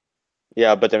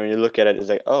 Yeah, but then when you look at it, it's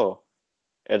like, oh,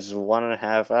 it's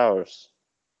 1.5 hours.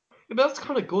 Yeah, but that's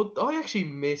kind of good. I actually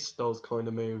miss those kind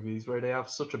of movies where they have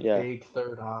such a Yeah. big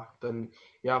third act and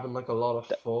you're having like a lot of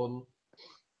Th- fun.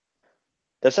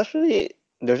 there's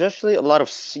actually a lot of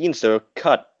scenes that are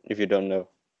cut, if you don't know,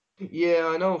 Yeah,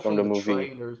 I know from from the the movie.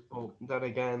 trailers, but then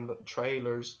again, the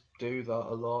trailers do that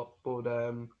a lot. But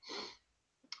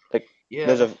Like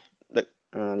there's yeah, a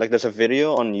like there's a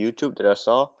video on YouTube that I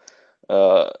saw.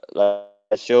 Like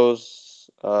it shows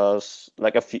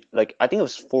like a few, like I think it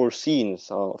was 4 scenes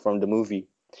from the movie,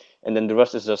 and then the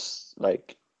rest is just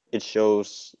like it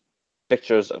shows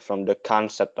pictures from the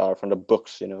concept art from the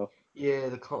books, yeah,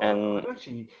 and I'm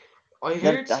actually. I that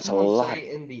heard that's a someone lot. say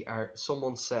in the art.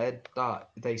 Someone said that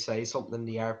they say something in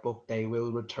the art book. They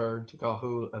will return to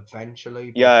Gahul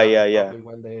eventually, but Yeah, that is yeah, yeah. probably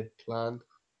when they had planned.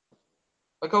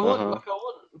 Uh-huh. Like I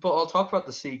want, but I'll talk about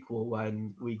the sequel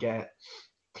when we get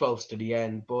close to the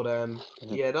end. But Mhm.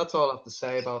 yeah, that's all I have to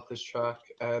say about this track.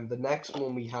 The next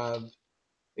one we have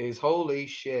is holy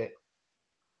shit,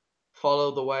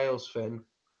 follow the whales, Finn.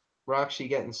 We're actually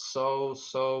getting so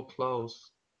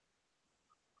close.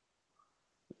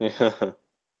 Yeah.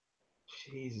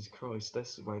 Jesus Christ,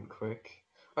 this went quick.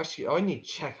 Actually, I need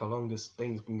to check how long this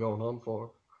thing's been going on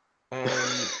for.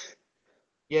 Um,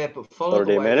 yeah, but follow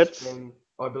the 30 whales, minutes. Finn.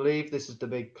 I believe this is the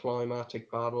big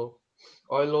climatic battle.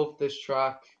 I love this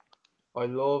track. I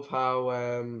love how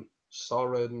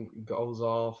Soren goes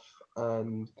off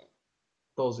and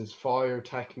does his fire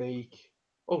technique.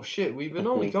 Oh shit, we've been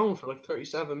only Hmm. going for like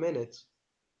 37 minutes.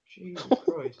 Jesus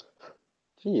Christ.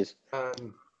 Jeez.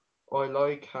 And I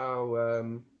like how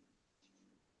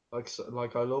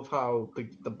like I love how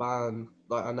the band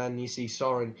like and then you see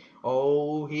Soren.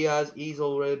 Oh, he has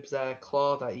Easel Rib's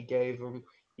claw that he gave him.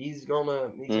 He's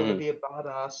gonna Hmm. be a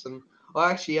badass. And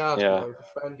I actually asked Yeah. my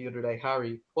friend the other day,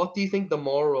 Harry, what do you think the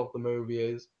moral of the movie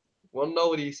is? Want to know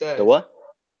what he The said? what?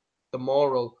 The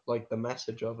moral, like the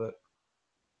message of it.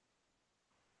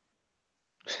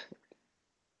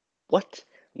 What?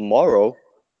 Morrow?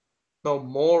 No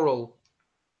moral.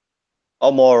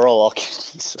 Oh, moral. Okay.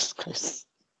 Jesus Christ.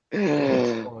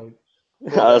 It's I fine.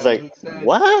 But was like, he said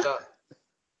what? that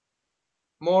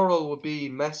moral would be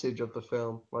message of the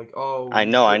film. Like, oh, I you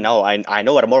know, I shouldn't. know, I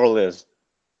know what a moral is.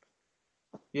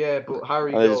 Yeah, but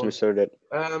Harry I just goes. misheard it.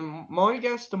 My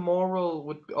guess the moral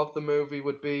would of the movie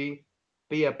would be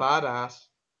a badass.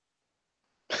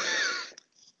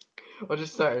 I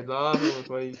just started laughing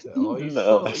when he said, "Oh, No, it's he's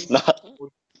so," not.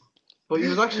 funny." But he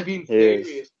was actually being Yes.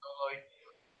 serious. So like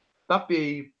that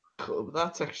be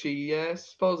that's actually yeah, I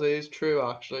suppose it is true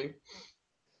actually.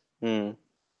 Hmm.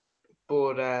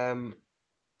 But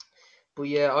but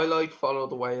yeah, I like Follow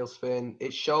the Whales Fin.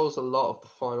 It shows a lot of the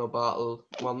final battle.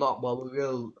 Well, not well. We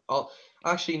will.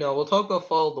 Actually no. We'll talk about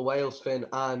Follow the Whales Fin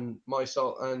and My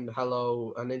Soul and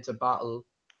Hello and Into Battle.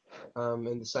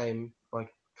 In the same like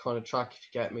kind of track if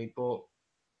you get me. But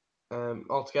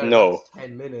altogether No. that's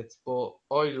 10 minutes. But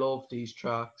I love these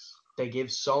tracks. They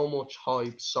give so much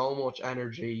hype, so much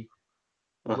energy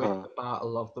with Uh-huh. the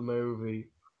battle of the movie,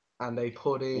 and they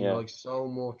put in Yeah. like so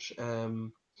much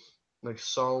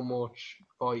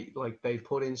fight like they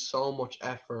put in so much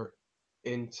effort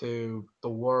into the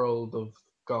world of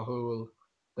Gahul.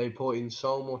 They put in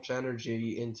so much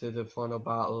energy into the final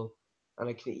battle, and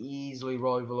it can easily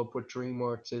rival up with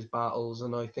DreamWorks' battles.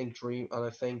 And I think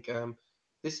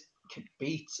this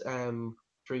beats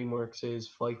DreamWorks'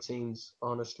 fight scenes.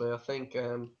 Honestly, I think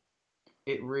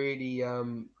it really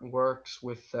works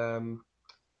with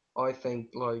I think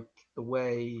like the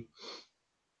way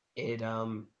it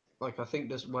like I think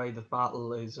this way the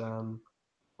battle is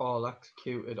all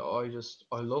executed.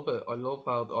 I love it. I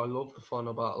love the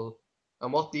final battle.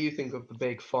 And what do you think of the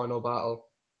big final battle?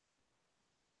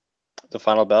 The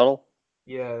final battle?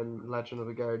 Yeah, in Legend of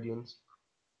the Guardians.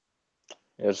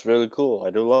 It's really cool.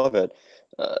 I do love it.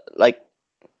 Like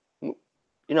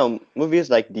m- movies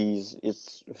like these,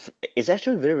 it's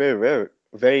actually very, very rare.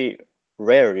 Very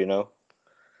rare,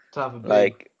 To have a big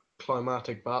Like,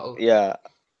 climatic battle. yeah,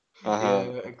 uh-huh.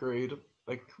 Yeah, agreed.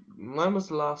 Like when was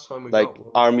the last time we got Like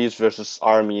one? armies versus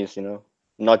armies,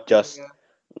 not just Yeah.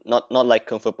 not like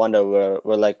Kung Fu Panda where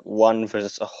like one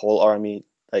versus a whole army.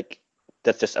 Like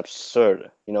that's just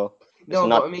absurd, It's No,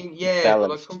 but I not mean, yeah, but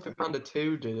like balanced. Kung Fu Panda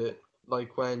 2 did it.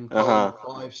 Like when Po and the Uh-huh.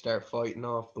 Five start fighting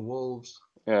off the wolves.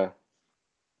 Yeah.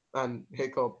 And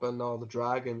Hiccup and all the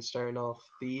dragons staring off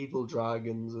the evil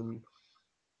dragons and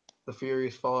the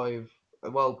Furious Five.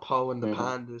 Well, Poe and the Hmm.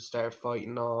 pandas start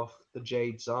fighting off the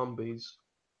Jade zombies.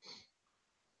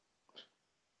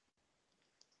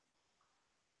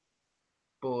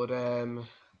 But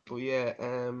but yeah,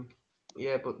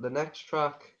 yeah. But the next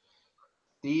track.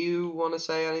 Do you want to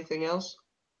say anything else?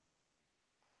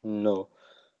 No.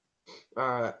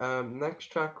 All right. Next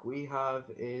track we have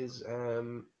is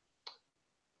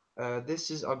this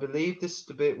is I believe this is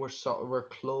the bit where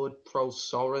Claude throws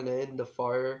Soren in the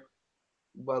fire.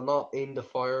 Well, not in the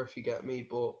fire if you get me,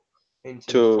 but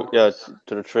into the To yeah, forest.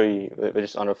 to the tree which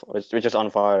is on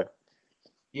fire.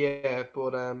 Yeah,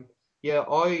 but yeah,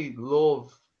 I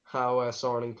love how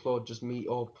Soren and Claude just meet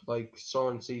up. Like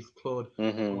Soren sees Claude,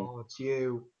 Hmm. oh, it's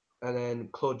you, and then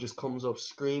Claude just comes up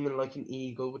screaming like an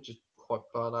eagle, which is quite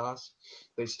badass.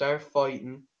 They start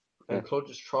fighting, Yeah. and Claude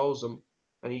just throws him,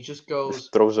 and he just Just goes,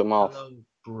 throws them off. "Hello,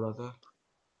 brother."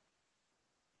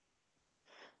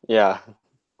 Yeah.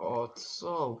 Oh, it's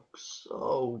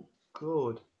so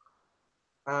good,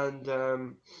 and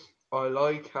I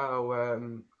like how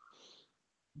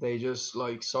they just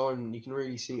like Son, you can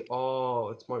really see, oh,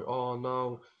 it's my, oh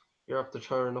no, you're after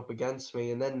turning up against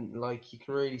me. And then like you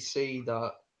can really see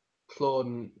that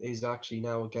Claude is actually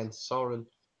now against Soren.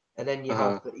 And then you Uh-huh.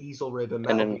 have the Easel Rib and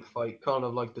And Metal then Gear fight, kind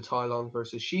of like the Tai Lung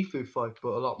versus Shifu fight,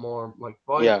 but a lot more like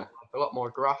violent, yeah, like, a lot more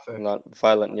graphic. not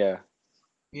violent. Yeah.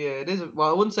 Yeah, it is. Well,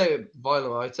 I wouldn't say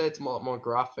violent. I'd say it's a lot more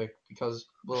graphic because,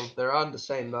 well, they're on the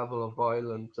same level of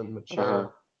violent and Uh-huh.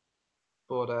 mature.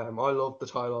 But I love the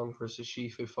Tai Lung versus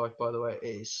Shifu fight. By the way, it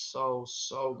is so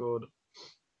good.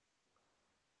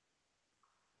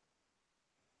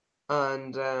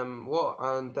 And what?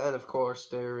 And then of course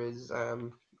there is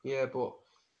yeah, but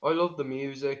I love the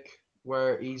music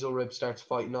where Easel Rib starts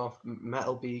fighting off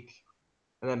Metal Beak,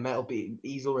 and then Metal Beak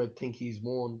Easel Rib think he's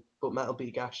won, but Metal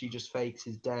Beak actually just fakes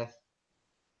his death,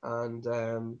 and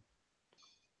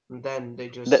then they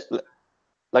That just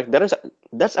like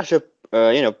that's actually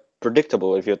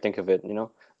predictable if you think of it.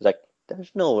 Like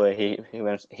there's no way he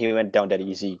went down that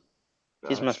easy.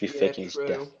 He must be yeah, faking his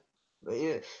death. true. But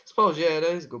yeah, I suppose yeah,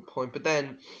 that is a good point. But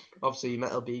then obviously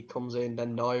Metal Beak comes in,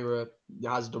 then Naira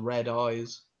has the red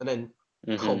eyes, and then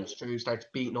Hmm. comes through, starts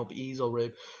beating up Easel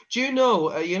Rib. Do you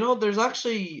know? There's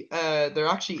actually there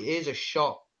actually is a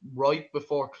shot right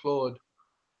before Claude,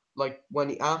 like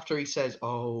after he says,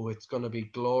 "Oh, it's gonna be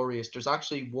glorious." There's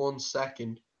actually 1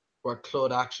 second where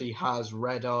Claude actually has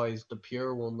red eyes, the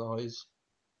pure one eyes.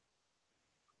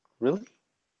 Really?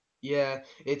 Yeah,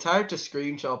 it's hard to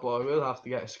screenshot, but I will have to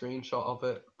get a screenshot of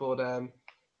it. But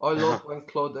I love when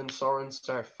Claude and Soren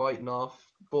start fighting off.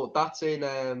 But that's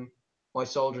in My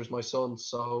Soldiers, My Sons.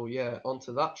 So yeah,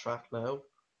 onto that track now.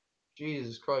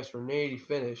 Jesus Christ, we're nearly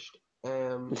finished.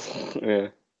 Yeah.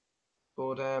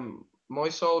 But My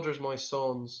Soldiers, My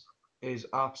Sons is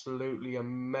absolutely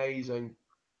amazing,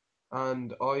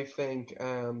 and I think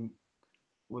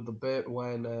with the bit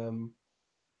when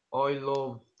I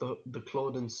love the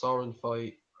Claude and Soren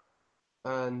fight.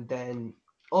 And then,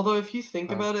 although if you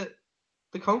think Uh, about it,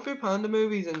 the Kung Fu Panda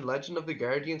movies and Legend of the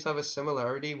Guardians have a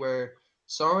similarity where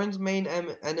Soren's main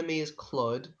enemy is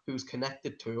Clud, who's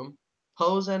connected to him.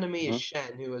 Poe's enemy is mhm.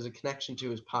 Shen, who has a connection to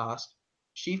his past.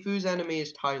 Shifu's enemy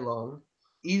is Tai Long.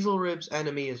 Easelrib's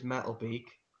enemy is Metalbeak.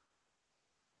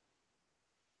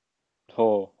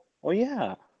 Oh, oh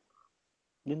yeah.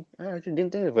 I actually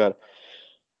didn't think about.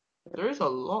 There is a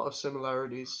lot of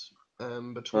similarities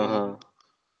between Uh-huh. them.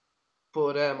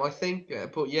 But I think,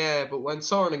 but yeah, but when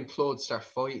Soren and Claude start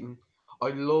fighting, I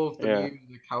love the Yeah.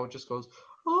 music how it just goes,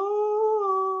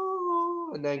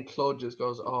 oh, and then Claude just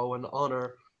goes, oh, and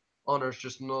honor's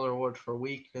just another word for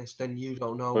weakness. Then you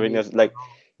don't know When me. it's like,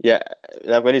 yeah,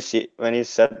 like when he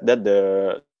said that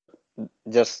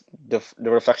just the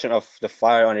reflection of the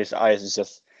fire on his eyes is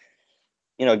just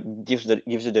gives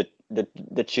you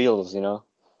the chills.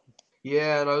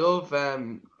 Yeah, and I love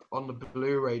on the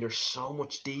Blu-ray. There's so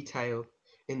much detail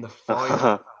in the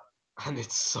fire, and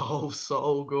it's so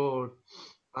good.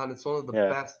 And it's one of the Yeah.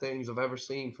 best things I've ever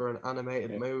seen for an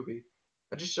animated Yeah. movie.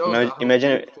 It just shows Imagine, that how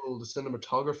imagine, beautiful the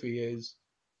cinematography is.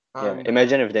 yeah, And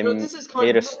imagine if they this is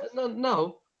made kind of us. no,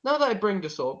 no. Now that I bring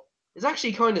this up, it's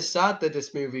actually kind of sad that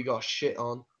this movie got shit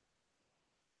on.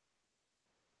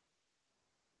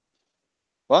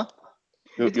 What?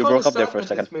 You It's you kind broke of up there sad for a that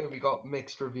second. this movie got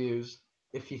mixed reviews.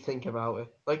 If you think about it,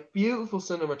 like beautiful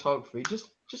cinematography,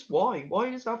 just why? Why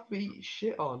does that have to be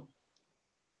shit on?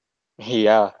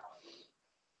 Yeah.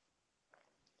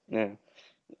 Yeah.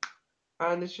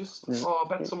 And it's just, Z- oh, I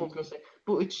bet someone's gonna say,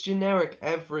 but it's generic.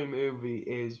 Every movie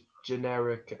is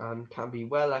generic and can be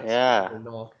well executed Yeah. or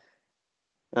not.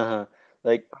 Uh-huh.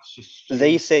 Like That's just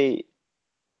they stupid. say,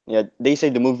 yeah, they say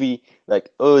the movie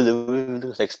like, oh, the movie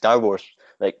looks like Star Wars,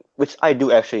 like, which I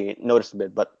do actually notice a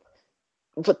bit,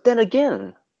 but then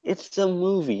again, it's a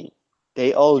movie.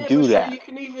 They all Yeah, but do sure, you that.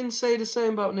 can even say the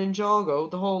same about Ninjago,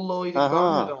 the whole Lloyd and Uh-huh.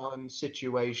 Garmadon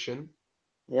situation.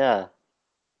 Yeah.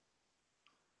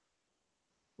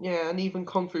 Yeah, and even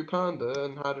Kung Fu Panda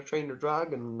and How to Train Your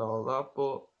Dragon and all that.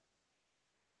 But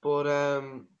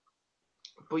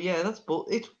but yeah, but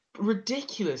it's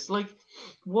ridiculous. Like,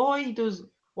 why does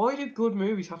why do good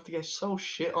movies have to get so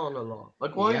shit on a lot?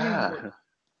 Like, why do like Yeah.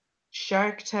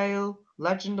 Shark Tale,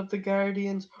 Legend of the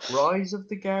Guardians, Rise of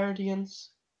the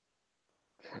Guardians?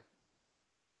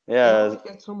 Why Yeah.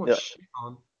 get so much Yeah. shit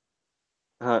on?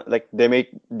 Like they make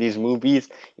these movies,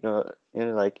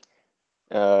 like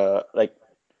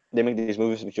they make these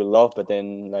movies which you love, but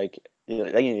then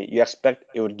you expect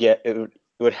it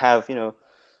would have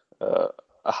uh,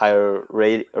 a higher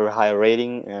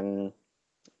rating and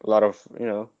a lot of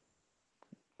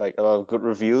like a lot of good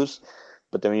reviews,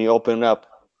 but then when you open it up,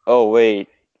 oh wait,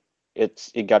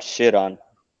 it got shit on.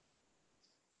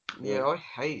 Yeah, I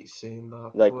hate seeing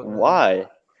that. Like But why?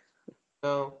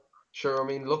 no, sure. I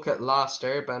mean, look at Last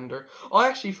Airbender. I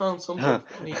actually found something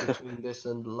funny between this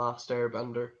and Last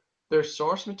Airbender. Their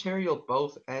source material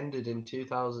both ended in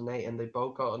 2008, and they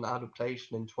both got an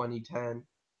adaptation in 2010.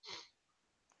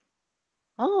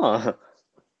 Oh,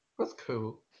 That's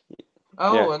cool.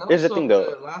 yeah. Oh, and Here's the also thing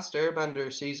though. the Last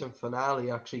Airbender season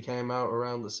finale actually came out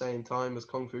around the same time as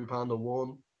Kung Fu Panda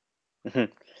 1.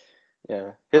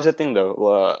 Yeah. Here's the That's thing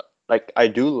though. Like I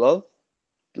do love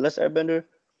Last Airbender,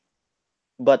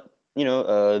 but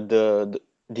the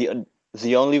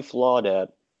the only flaw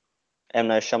that M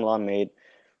Night Shyamalan made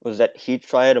was that he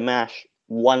tried to mash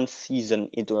one season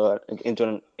into an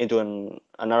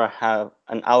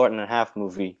hour and a half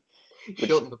movie,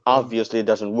 which shouldn't have done. obviously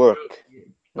doesn't work. Yeah,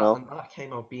 You know, that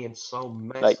came out being so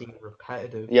like messy and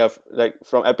repetitive. yeah, like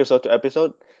from episode to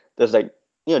episode, there's like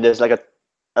there's like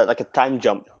a time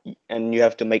jump, and you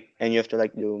have to like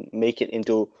you make it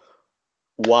into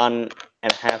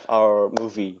 1.5 hour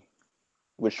movie,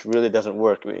 which really doesn't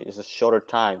work. It's a shorter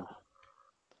time.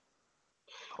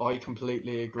 I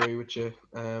completely agree with you.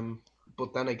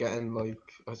 But then again, like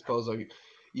I suppose like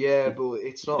yeah, but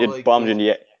it's not It like bombed in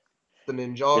the the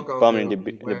it Ninjago bombed in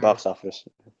movie the where box office.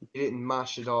 you didn't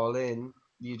mash it all in.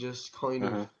 You just kind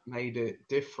of Uh-huh. made it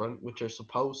different, which you're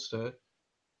supposed to.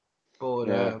 But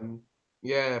Yeah.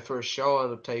 yeah, for a show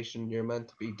adaptation, you're meant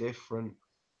to be different.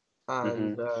 Mm-hmm.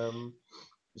 And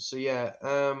so yeah,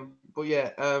 but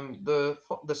yeah, the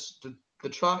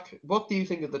track. What do you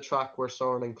think of the track where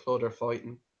Soren and Clud are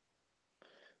fighting?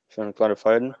 Trying to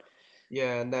clarify it.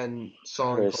 Yeah, and then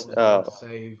How do Soren I, comes down to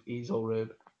save Easel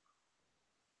Rib.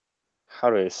 how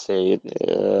do I say it?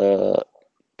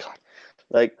 God.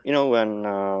 Like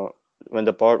when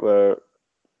the part where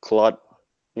Claude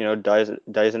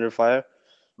dies under fire.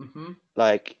 Mm-hmm.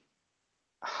 Like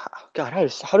God,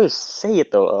 how do you say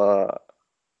it though?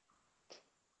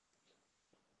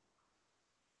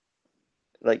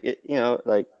 Like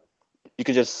like you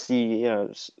could just see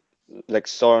like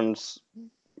Soren's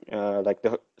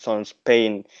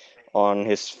pain on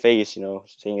his face.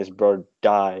 Seeing his brother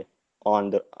die on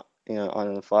the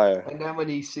on the fire. And then when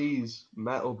he sees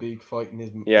Metal Beak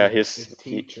fighting Yeah, his he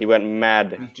teacher, went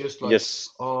mad. he's just He like,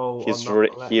 just "Oh,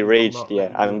 he I'm raged. not Yeah,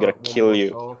 letting you I'm have gonna that one kill more you.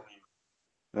 shot."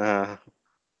 Uh,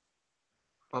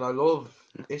 And I love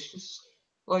it's just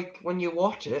like when you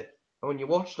watch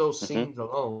those hmm scenes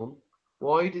alone,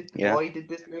 Yeah, why did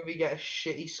this movie get a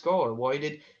shitty score? Why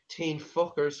did teen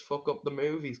fuckers fuck up the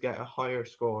movies get a higher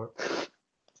score?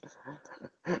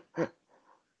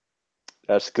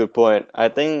 that's a good point. I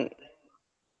think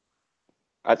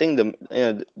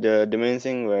the main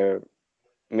thing where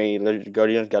made Legend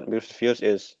Guardians got mixed reviews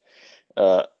is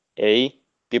uh a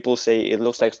people say it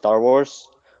looks like Star Wars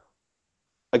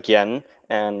again,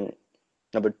 and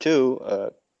number two,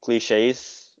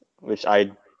 cliches, which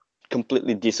I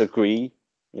completely disagree.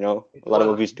 A lot of Well,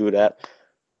 movies do that,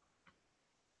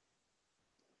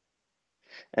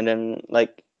 and then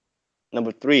like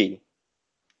number three,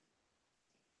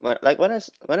 when I was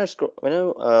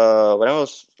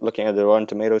looking at the Rotten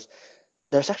Tomatoes,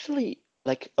 there's actually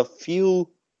like a few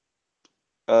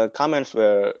comments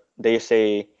where they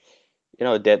say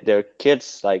that their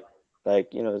kids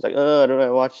it's like, oh, I don't want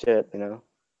to watch it,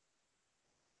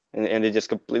 and they just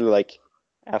completely like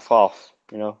f off,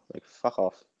 like fuck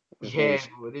off these yeah, movies.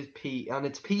 but it is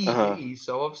it's Uh-huh. PG,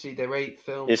 so obviously they rate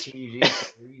films It's PG for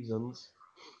reasons.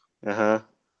 uh-huh.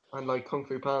 And like Kung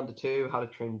Fu Panda 2, How to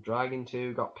Train Dragon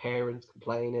 2, got parents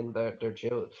complaining that their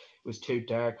child was too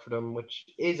dark for them, which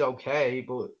is okay,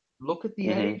 but look at the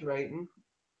Mm-hmm. age rating.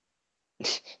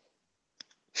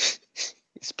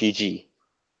 It's PG.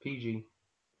 PG.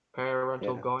 Parental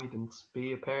Yeah. guidance.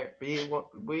 Be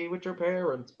with your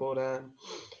parents.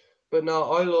 But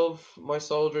no, I love my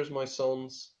soldiers, my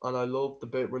sons, and I love the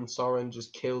bit when Soren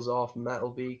just kills off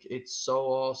Metalbeak. It's so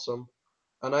awesome.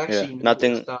 And I Yeah. actually noticed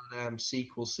Nothing. that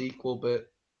sequel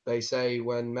bit they say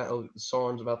when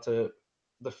Soren's about to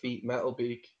defeat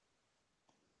Metalbeak.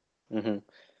 Mm-hmm.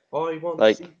 I want Like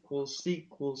sequel,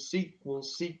 sequel, sequel,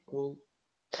 sequel.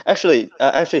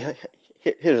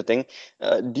 here's the thing.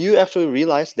 Do you actually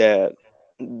realize that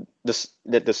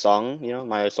the song,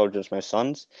 My Soldiers, My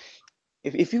Sons,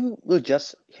 if you will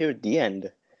just hear the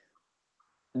end,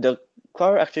 the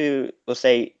choir actually will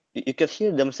say you could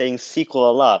hear them saying sequel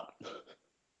a lot.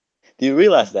 Do you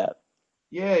realize that?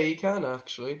 Yeah, you can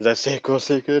actually. The sequel,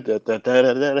 sequel, da, da, da,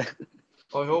 da, da.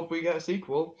 I hope we get a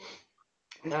sequel.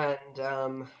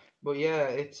 And but yeah,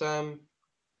 it's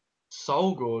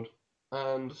so good.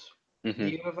 And do Mm-hmm.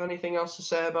 you have anything else to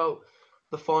say about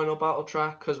the final battle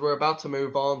track? Because we're about to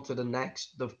move on to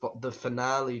the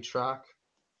finale track.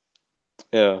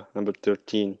 Yeah, number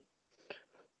 13.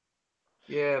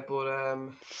 Yeah, but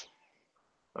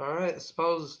all right. I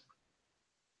suppose.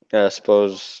 Yeah, I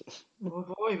suppose. Oh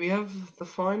boy, we have the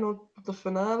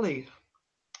finale.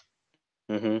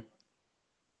 Mm-hmm.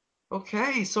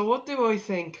 Okay, so what do I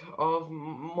think of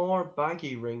more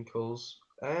baggy wrinkles?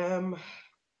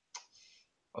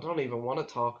 I don't even want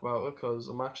to talk about it because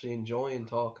I'm actually enjoying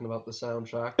talking about the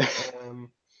soundtrack.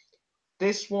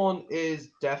 this one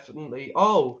is definitely.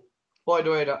 Oh, by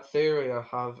the way, that theory I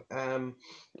have.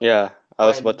 Yeah, I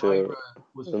was When about to Naira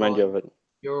was remind you fighting of it.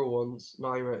 pure ones,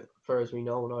 Naira, far as we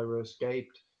know, Naira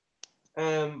escaped.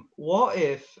 What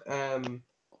if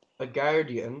a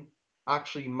guardian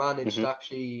actually managed Hmm.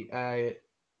 to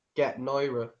get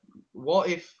Naira? What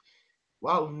if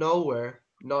out of nowhere,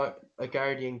 not a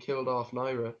guardian killed off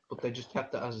Naira, but they just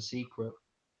kept it as a secret?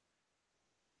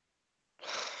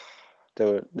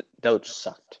 That would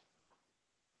sucked.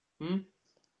 Hmm?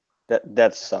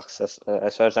 That sucks.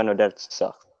 As far as I know, that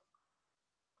sucks.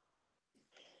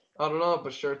 I don't know,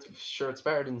 but sure, it's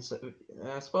better than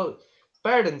I suppose it's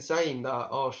better than saying that.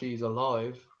 Oh, she's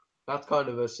alive. That's kind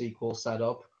of a sequel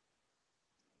setup.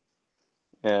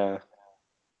 Yeah.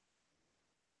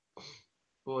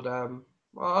 But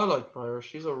I like Naira.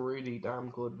 She's a really damn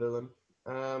good villain.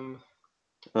 Um,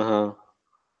 Uh-huh.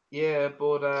 yeah,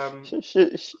 but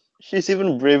She's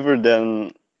even braver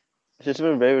than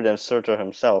Surtur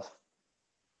himself.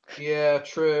 yeah,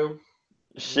 true.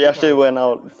 She We actually can't. went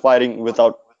out fighting with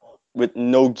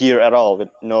no gear at all, with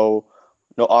no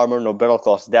armor, no battle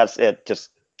class. That's it.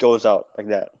 Just goes out like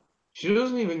that. She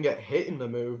doesn't even get hit in the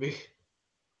movie.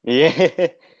 Yeah.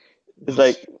 It's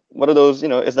like one of those,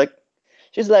 it's like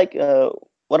she's like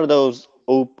one of those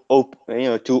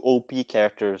two OP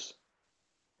characters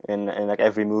in like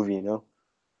every movie.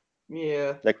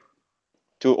 Yeah, Like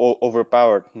too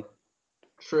overpowered.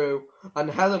 true. And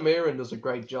Helen Mirren does a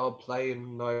great job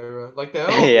playing Naira. Like they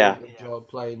all do a Yeah. good job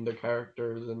playing their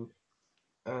characters, and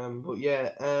but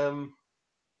yeah,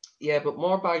 yeah, but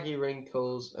more baggy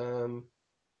wrinkles.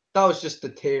 That was just the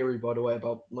theory, by the way,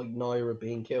 about like Naira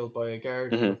being killed by a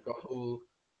guardian Hmm. of Gahul.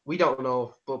 We don't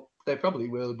know, but they probably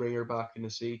will bring her back in a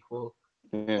sequel.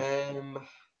 Yeah. Um,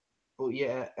 but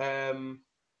yeah,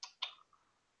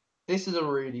 this is a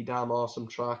really damn awesome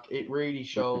track. It really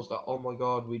Hmm. shows that oh my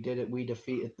god, we did it. We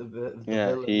defeated the Yeah.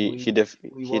 villains. He he def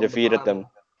We he won the defeated them.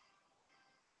 battle,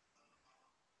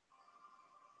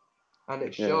 and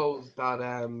it Yeah. shows that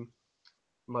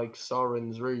like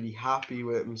Soren's really happy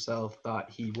with himself that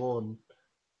he won.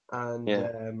 And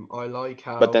Yeah. I like But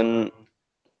how then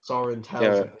Soren tells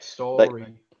yeah, him the like story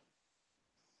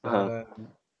that uh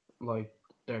like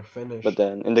they're but finished.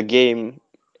 then in the game,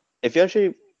 if you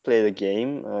actually play the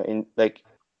game, in like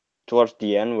towards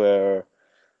the end where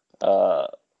uh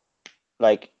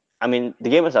like I mean the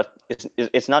game is not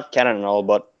it's not canon and all,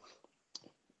 but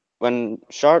when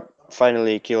Shard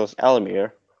finally kills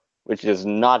Alamir, which is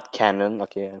not canon.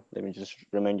 Okay, let me just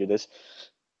remind you this.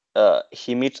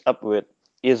 He meets up with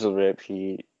Isilrib.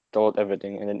 He told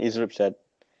everything, and then Isilrib said,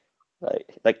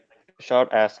 like Shard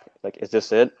asked, like, "Is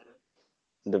this it?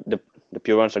 The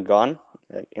pure ones are gone?"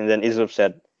 And then Isilrib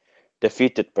said,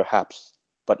 "Defeated, perhaps,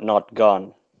 but not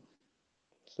gone."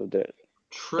 So the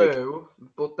like, True,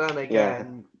 but then yeah,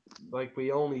 again, like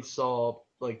we only saw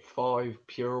like five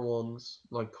pure ones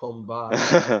like come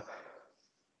back.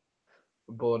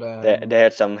 But they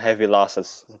had some heavy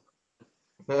losses.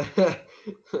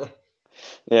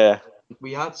 Yeah,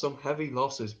 we had some heavy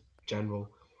losses, General,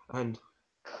 and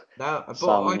that.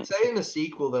 But I'd some. say in a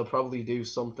sequel they'll probably do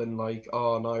something like,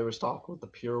 oh, Naira's talking with the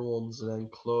pure ones, and then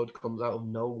Claude comes out of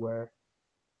nowhere.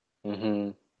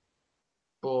 Hmm.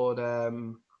 But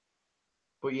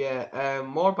but yeah,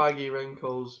 more baggy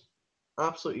wrinkles.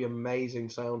 Absolutely amazing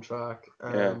soundtrack.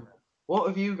 Yeah, What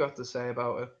have you got to say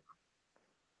about it?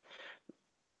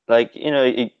 like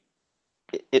it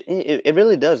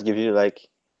really does give you like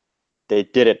they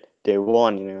did it, they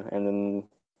won. And then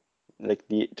like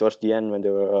the towards the end when they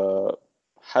were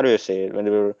how do you say it, when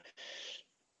they were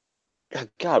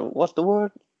God, what's the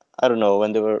word? I don't know,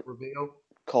 when they were Reveal?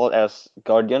 called as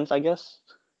guardians, I guess.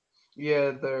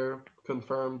 Yeah, they're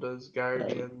confirmed as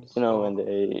Like guardians. when Oh,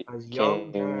 they as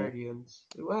young came guardians.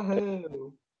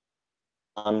 Woohoo!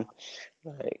 on,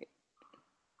 like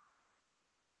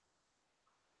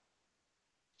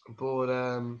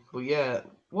But yeah,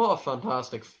 what a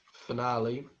fantastic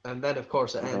finale! And then of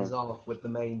course it uh ends off with the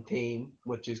main theme,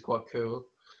 which is quite cool.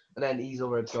 And then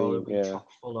Easelred's gonna theme, be yeah. chock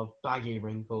full of baggy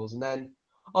wrinkles. And then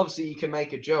obviously you can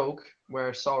make a joke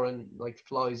where Soren like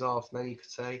flies off, and then you could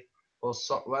say, well,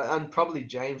 and probably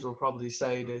James will probably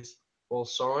say this. Well,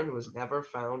 Soren was never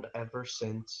found ever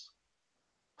since.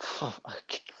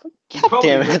 He God probably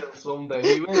damn it. will someday.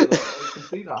 He will. I can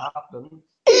see that happening.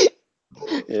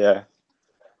 Yeah,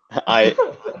 I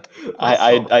I That's I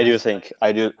so I funny. do think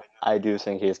I do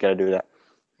think he's gonna do that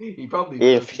He probably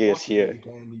will. if If he he is watches it here.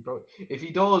 again, if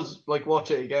he does like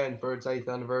watch it again for its 8th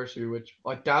anniversary, which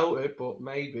I doubt it, but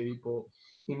maybe, but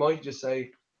he might just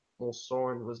say, "Well,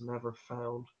 Soren was never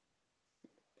found."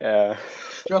 Yeah.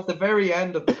 Sure, at the very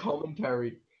end of the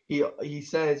commentary, he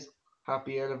says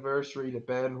happy anniversary to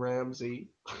Ben Ramsey.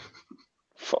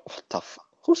 What the fuck?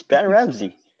 Who's Ben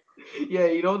Ramsey? Yeah,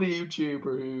 you know the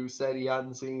YouTuber who said he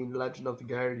hadn't seen Legend of the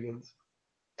Guardians.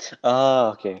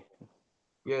 Ah, okay.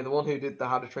 Yeah, the one who did the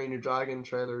How to Train Your Dragon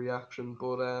trailer reaction.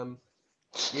 But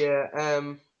yeah,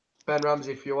 Ben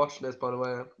Ramsey, if you're watching this, by the way,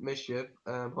 I miss you.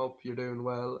 Hope you're doing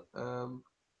well.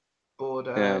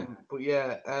 Yeah. But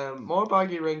yeah, more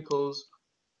baggy wrinkles.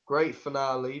 Great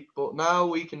finale. But now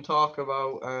we can talk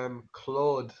about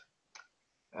Claude.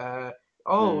 Uh,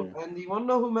 oh, Mm. and do you want to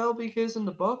know who Melbeek is in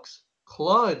the books?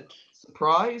 Claude.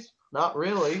 Surprise? Not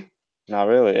really. Not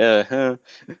really. Yeah.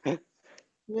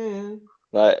 Yeah.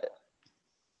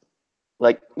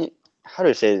 like, how do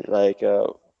you say it?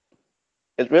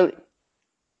 It really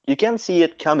you can see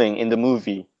it coming in the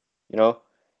movie. You know,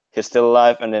 he's still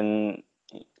alive, and then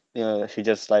he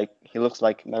just he looks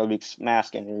like Melvic's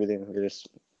mask and everything with his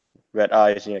red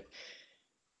eyes.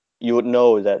 You would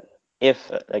know that if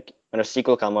when a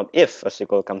sequel come out, if a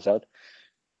sequel comes out,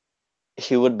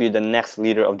 he would be the next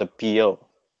leader of the PO.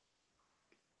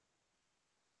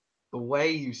 The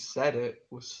way you said it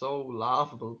was so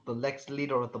laughable. The next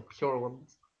leader of the pure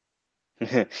ones.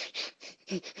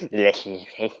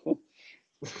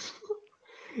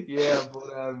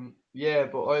 Yeah,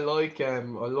 but I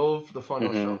love the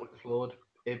final hmm shot with Flood.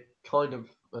 It kind of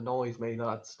annoys me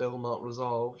that it's still not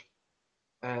resolved.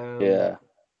 Um, Yeah,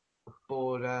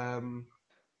 but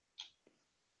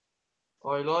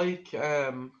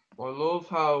I love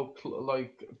how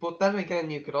but then again,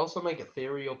 you could also make a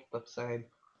theory up that saying,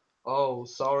 oh,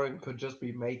 Soren could just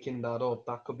be making that up.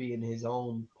 That could be in his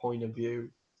own point of view.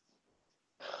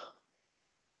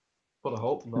 But I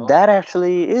hope not. that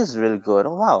actually is really good.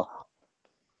 Oh wow.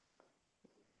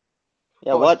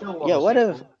 Yeah, But I what? still want Yeah, a what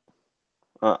if? sequel.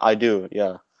 I do.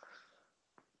 Yeah,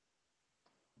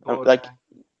 But like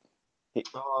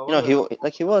oh, I want to.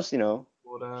 he was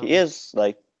But he is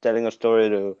telling a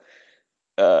story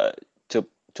uh to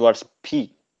towards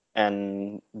Pete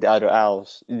and the other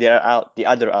owls, the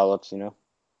other owls.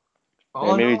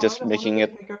 oh Maybe no, I just don't want to making be a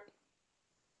it. bigger.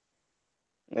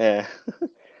 Yeah,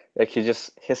 like he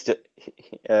just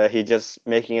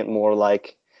making it more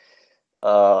like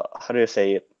how do you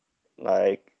say it?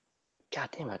 Like, God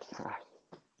damn it,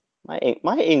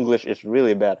 my English is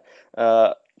really bad.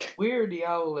 Uh, We're the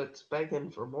owlets begging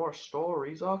for more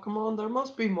stories. Oh, come on, there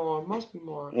must be more, must be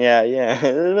more. yeah,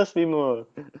 there must be more.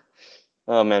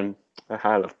 Oh man,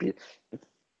 I love Pete.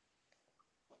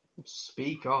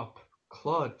 Speak up.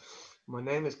 Claude. My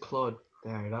name is Claude.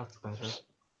 There, that's better.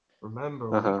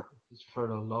 Remember, Uh-huh. this is for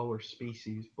the lower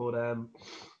species. But,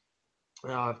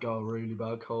 I've got a really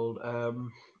bad cold.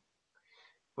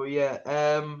 But yeah,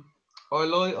 I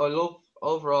love,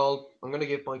 overall, I'm gonna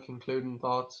give my concluding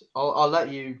thoughts. I'll let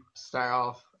you start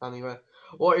off anyway.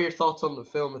 What are your thoughts on the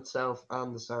film itself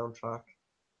and the soundtrack?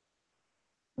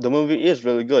 The movie is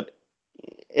really good.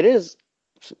 It is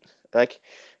like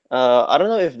I don't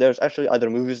know if there's actually other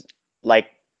movies like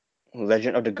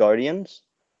Legend of the Guardians,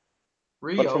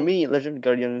 but for Rio, me, Legend of the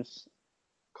Guardians.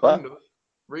 kind What? of.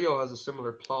 Rio has a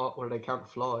similar plot where they can't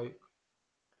fly.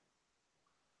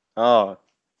 Oh,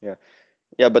 yeah,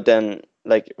 yeah. But then,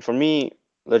 for me,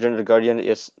 Legend of the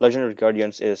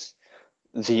Guardians is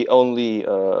the only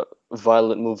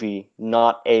violent movie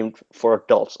not aimed for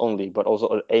adults only, but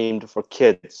also aimed for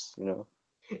kids.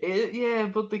 Yeah,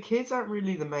 but the kids aren't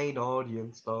really the main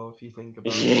audience, though, if you think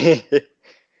about it. Yeah.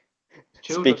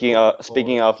 Children could be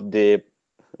bored.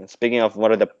 Speaking of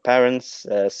one of the parents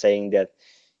saying that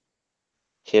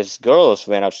his girls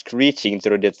went out screeching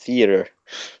through the theater,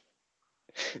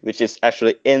 which is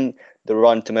actually in the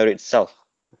Rotten Tomato itself.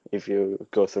 If you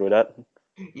go through that.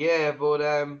 Yeah, but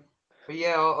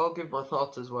yeah, I'll give my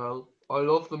thoughts as well. I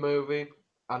love the movie,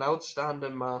 an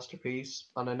outstanding masterpiece,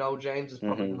 and I know James is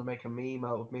probably hmm gonna make a meme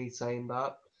out of me saying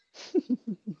that.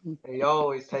 He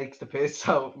always takes the piss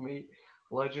out of me.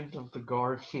 Legend of the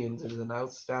Guardians is an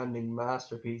outstanding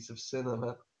masterpiece of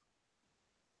cinema.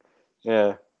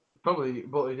 Yeah, Probably,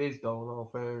 but it is though, in all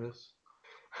fairness.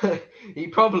 He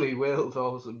probably will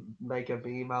though make a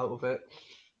meme out of it.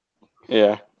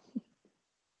 yeah,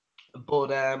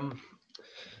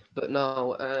 But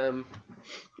no,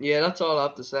 yeah, that's all I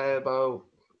have to say about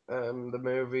the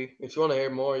movie. If you want to hear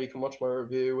more, you can watch my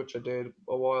review, which I did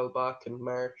a while back in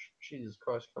March. Jesus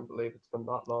Christ, I can't believe it's been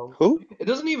that long. who? It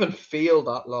doesn't even feel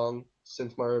that long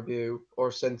since my review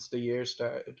or since the year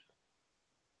started.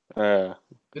 Uh,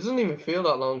 It doesn't even feel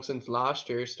that long since last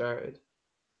year started.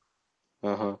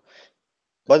 uh-huh.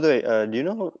 By the way, do you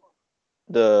know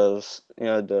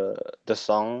the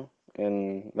song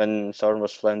in when Sauron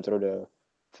was flying through the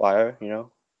fire,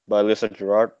 by Lisa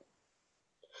Gerard?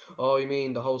 Oh, you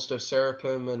mean the host of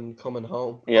Seraphim and Coming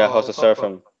Home? Yeah, Oh, House of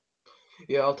Seraphim.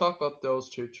 I'll talk about those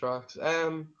two tracks.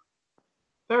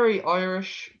 Very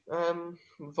Irish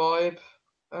vibe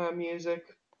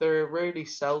music. They're really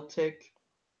Celtic,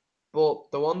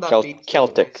 but the one that beats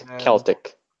it is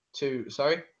Celtic. two.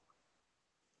 Sorry,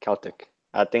 Celtic.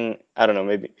 I think I don't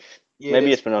know. yeah, it Maybe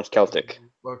is it's pronounced Celtic.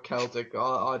 or Celtic.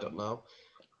 I don't know,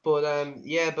 but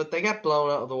yeah, but they get blown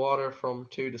out of the water from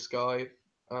To the Sky.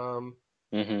 Um,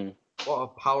 Mhm. what a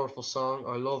powerful song!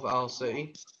 I love Owl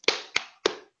City.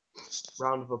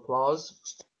 Round of applause.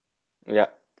 Yeah.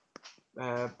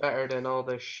 Better than all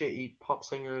the shitty pop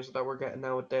singers that we're getting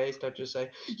nowadays that just say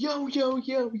yo yo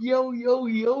yo yo yo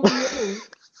yo yo.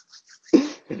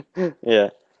 Yeah.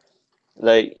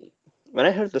 Like when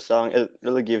I heard the song, it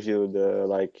really gives you the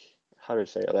like how to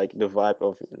say it, like the vibe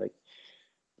of like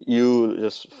you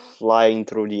just flying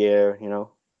through the air. You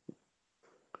know,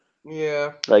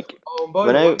 Yeah. like Oh, and by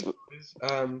when the way, I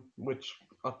boys, which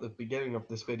at the beginning of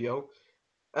this video,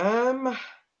 um,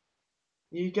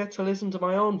 you get to listen to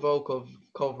my own vocal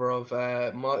cover of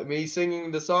me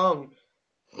singing the song.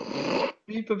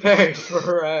 Be prepared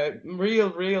for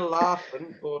real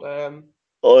laughing, but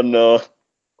oh no,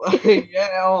 yeah,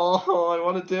 I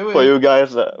want to do it.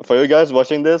 for you guys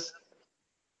watching this,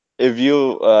 if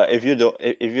you don't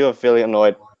if you are feeling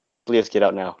annoyed, please get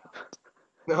out now.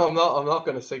 No, I'm not. I'm not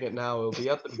gonna sing it now. It'll be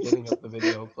at the beginning of the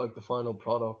video, like the final To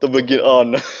product. But begin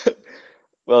on.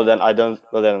 Well then I don't.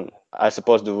 Well then I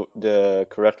suppose the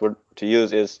correct word to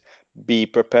use is be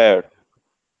prepared.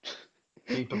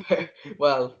 be prepared.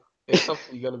 Well, it's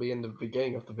obviously gonna be in the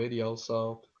beginning of the video,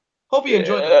 so hope you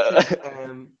enjoy the Yeah.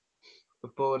 listen.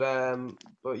 But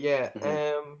but yeah,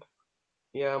 Mhm.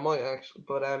 yeah, I might actually,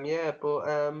 but yeah, but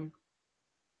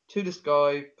To the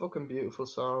Sky, fucking beautiful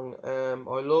song.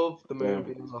 I love the Yeah.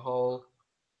 movie as a whole.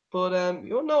 But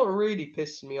you know what really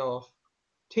pisses me off?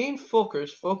 Teen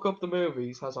fuckers fuck up the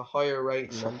movies has a higher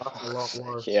rating, and that's a lot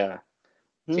worse. Yeah.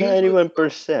 Teen Titans Go is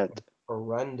 91%. fucking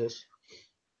horrendous.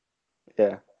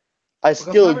 Yeah. I Like I've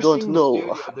still never don't seen the know.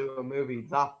 studio do a movie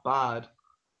that bad.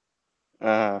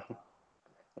 Uh,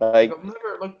 Like like, I've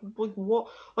never like what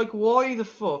like why the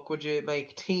fuck would you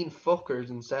make Teen Fuckers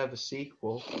instead of a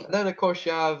sequel? And then of course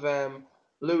you have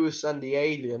Lewis and the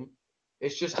Alien.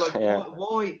 It's just like yeah.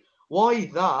 why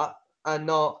that and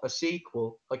not a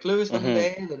sequel? Like Lewis and the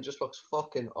Hmm. Alien just looks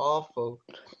fucking awful.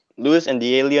 Lewis and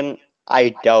the Alien, I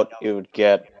doubt it would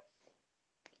get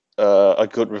a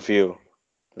good review.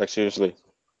 Like, seriously.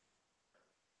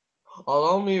 I'll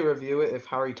only review it if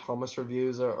Harry Thomas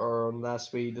reviews it, or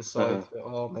unless we Uh-huh. decide that,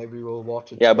 oh, maybe we'll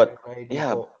watch it Yeah, together, maybe.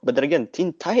 yeah, But but then again,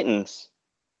 Teen Titans,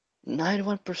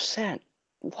 91%.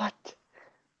 What?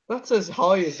 that's as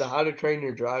high as the How to Train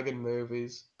Your Dragon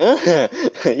movies.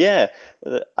 Yeah,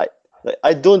 I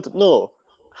I don't know.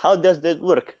 How does that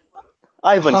work?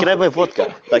 Ivan, can I have my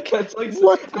vodka? Like, That's like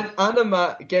what? and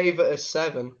Anima gave it a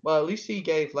 7. Well, at least he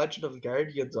gave Legend of the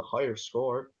Guardians a higher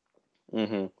score.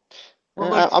 Mm-hmm. But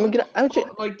like I'm gonna. I'm just,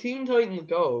 Teen Titans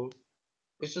Go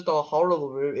is just a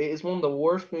horrible movie. It is one of the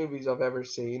worst movies I've ever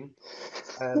seen.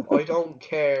 I don't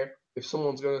care if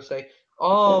someone's gonna say,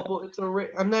 "Oh, yeah. but it's a,"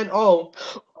 and then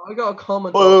I got a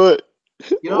comment Wait, on, wait,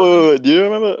 you know, the wait. Do you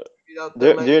remember? movie that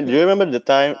they're Do making. you remember the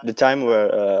time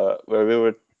where we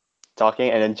were talking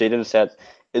and then Jaden said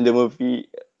in the movie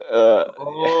uh,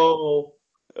 Oh,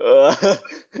 uh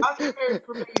that's where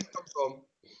babies come from.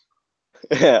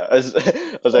 yeah I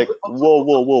was like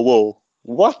whoa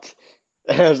what?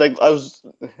 And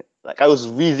I was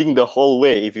wheezing the whole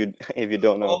way if you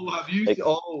don't know, Oh, have you? like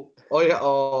Oh yeah.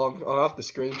 Oh, I have to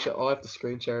screenshot. I have to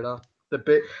screen share that. The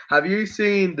bit. Have you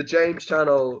seen the James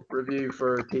Channel review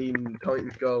for Teen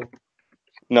Titans Go?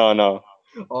 no.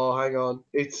 Oh, hang on.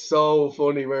 It's so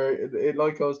funny where it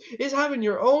like goes, "Is having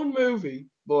your own movie,"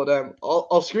 but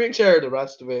I'll screen share the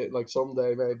rest of it like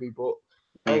someday maybe. But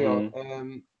hang on.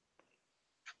 Mm-hmm.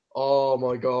 Oh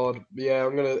my God. Yeah,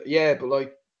 I'm gonna. Yeah, but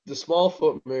like the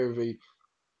Smallfoot movie,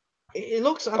 it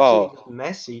looks absolutely Oh, just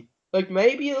messy. Like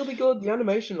maybe it'll be good. The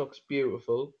animation looks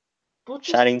beautiful, but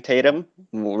just Channing Tatum,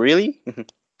 really?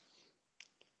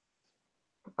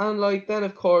 and like then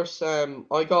of course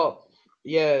I got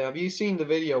yeah. Have you seen the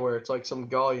video where it's like some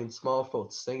guy in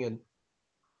Smallfoot singing?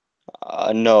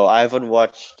 No, I haven't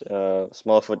watched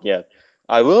Smallfoot yet.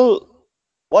 I will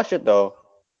watch it though.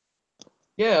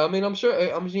 Yeah, I mean I'm sure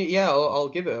yeah I'll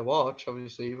give it a watch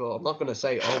obviously, but I'm not gonna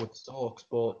say oh it sucks,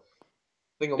 but I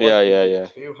think I might be a bit Yeah,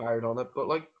 too hard on it. But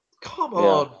like come yeah.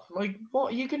 on, like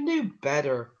what you can do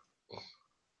better.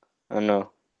 I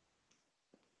know.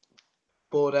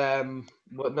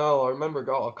 but no, I remember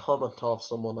got a comment off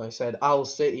someone. I said Owl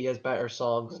City has better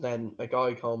songs. And then a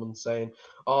guy comments saying,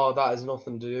 "Oh, that has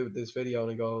nothing to do with this video."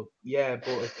 And I go, "Yeah,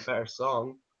 but it's a better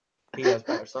song. He has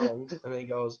better songs." And he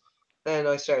goes, then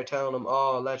I started telling him,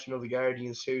 "Oh, Legend of the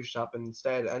Guardians 2 should happen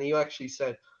instead." And he actually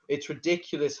said, "It's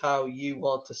ridiculous how you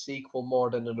want a sequel more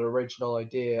than an original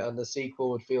idea, and the sequel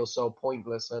would feel so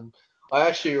pointless." And I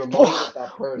actually reminded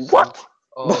that person What?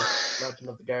 of Legend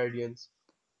of the Guardians.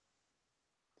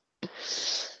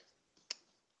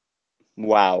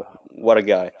 Wow, what a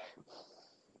guy.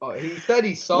 He said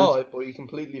he saw it, but he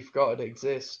completely forgot it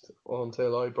existed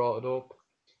until I brought it up.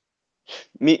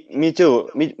 Me too.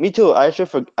 Me too. I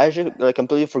actually like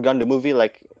completely forgotten the movie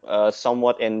like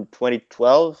somewhat in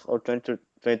 2012 or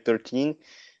 2013.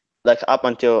 Like up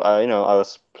until I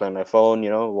was playing my phone,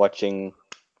 watching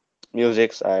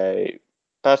musics. I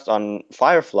passed on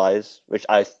Fireflies, which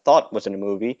I thought was in a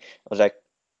movie. I was like,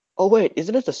 oh wait,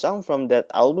 isn't it the sound from that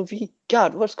owl movie?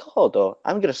 God, what's it called though?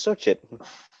 I'm gonna search it.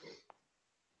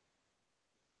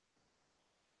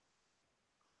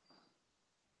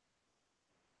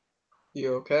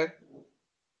 You okay?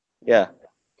 Yeah.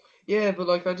 Yeah, but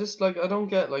like I just like I don't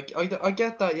get like I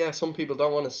get that yeah some people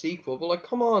don't want a sequel, but like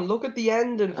come on, look at the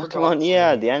ending Oh, for come on, God's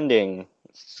yeah, sake. the ending.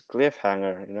 It's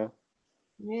cliffhanger.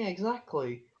 Yeah,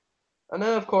 exactly. And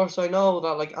then of course I know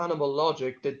that like Animal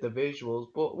Logic did the visuals,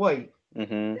 but wait,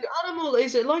 Mm-hmm. Animal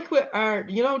is it like with art?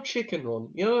 You know Chicken Run.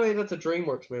 You know that's a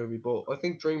DreamWorks movie, but I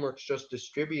think DreamWorks just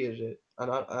distributed it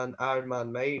and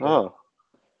Aardman made it. Oh.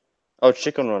 Oh,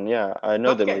 Chicken Run, yeah, I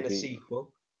know That's the getting a movie.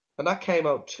 sequel, and that came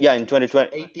out Yeah, in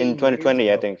 2020, in 18 years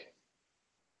 2020, I ago. think.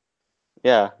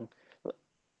 Yeah,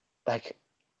 like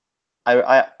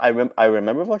I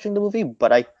remember watching the movie,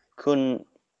 but I couldn't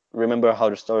remember how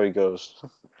the story goes.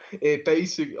 It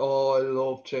basically, oh, I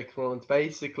love Chicken Run. It's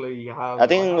basically, I I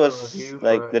think it have a was review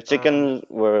like for the it. chickens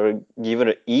were given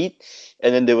to eat,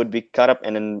 and then they would be cut up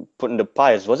and then put in the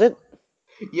pies. Was it?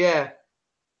 Yeah,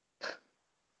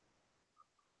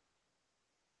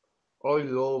 I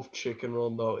love Chicken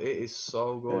Run though. It is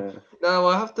so good. Uh, Now,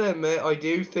 I have to admit, I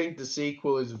do think the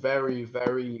sequel is very,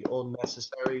 very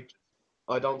unnecessary.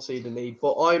 I don't see the need,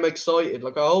 but I'm excited.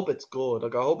 Like, I hope it's good.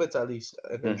 Like, I hope it's at least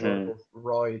an mm-hmm. enjoyable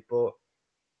ride.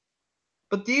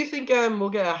 But do you think we'll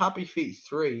get a Happy Feet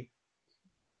 3?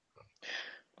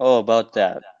 Oh, about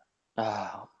that.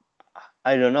 Ah,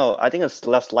 I don't know. I think it's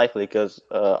less likely because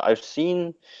I've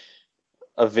seen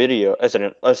a video. I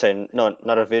say no,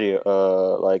 not a video.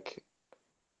 Like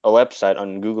a website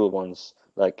on Google once.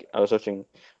 Like I was searching,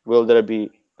 will there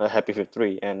be a Happy Feet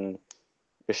 3? And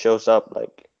it shows up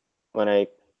like when I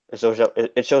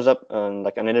it shows up on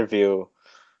like an interview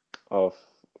of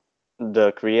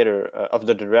the creator of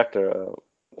the director.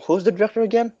 Who's the director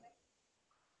again?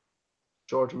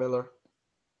 George Miller.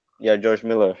 Yeah, George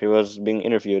Miller. He was being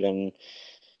interviewed and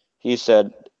he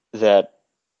said that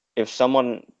if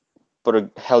someone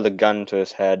held a gun to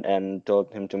his head and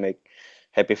told him to make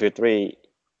Happy Feet 3,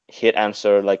 he'd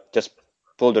answer like just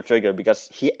pull the trigger because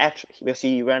he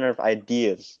ran out of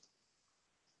ideas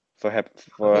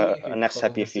I for think you a could next kind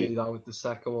Happy of see Feet. that with the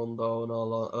second one, though, and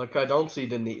all that. Like, I don't see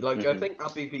the need. Like, I Hmm. think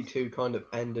Happy Feet 2 kind of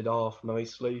ended off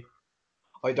nicely.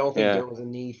 I don't think Yeah. there was a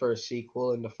need for a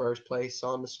sequel in the first place,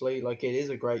 honestly. Like, it is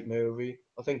a great movie.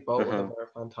 I think both of them Uh-huh. are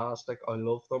fantastic. I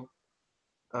love them.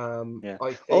 Yeah.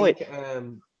 I Oh wait.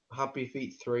 think Happy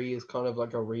Feet 3 is kind of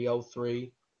like a Rio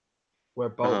 3, where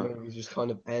both Uh-huh. movies just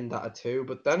kind of end at a 2.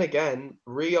 But then again,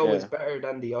 Rio is Yeah. better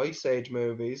than the Ice Age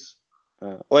movies.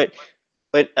 Wait.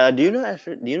 Wait. Do you know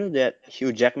that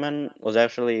Hugh Jackman was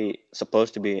actually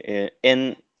supposed to be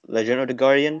in Legend of the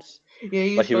Guardians, Yeah,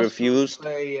 he but was he supposed to refused?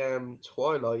 play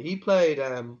Twilight. He played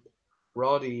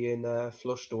Roddy in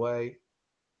Flushed Away,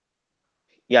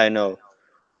 Yeah, I know.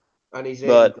 and he's in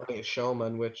But Greatest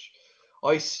Showman, which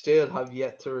I still have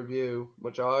yet to review,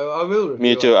 which I will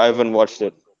me review at too. I some haven't point. watched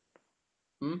it.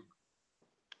 Hmm?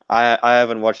 I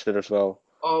haven't watched it as well.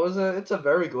 Oh, it's a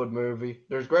very good movie.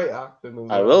 There's great acting as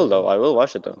I well will in though. it. I will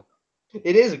watch it though.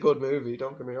 It is a good movie.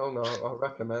 Don't get me wrong. I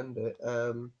recommend it.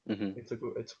 Hmm.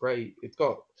 It's great. It's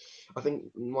got, I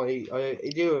think I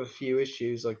do have a few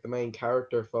issues like the main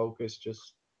character focus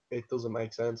just it doesn't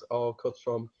make sense. All cuts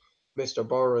from Mr.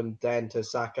 Boren then to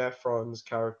Zac Efron's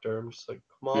character. I'm just like,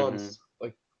 come on, Hmm.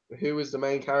 like who is the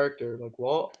main character? Like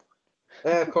what?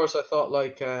 And of course, I thought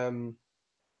like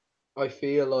I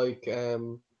feel like I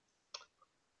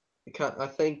can't. I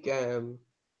think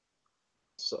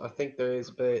so I think there is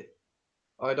a bit.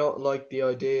 I don't like the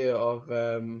idea of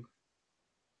oh,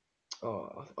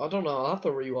 I don't know. I'll have to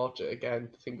rewatch it again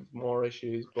to think of more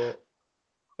issues, but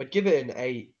I'd give it an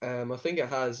 8. I think it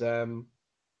has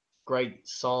great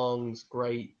songs,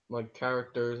 great like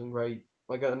characters, and great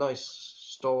like a nice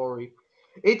story.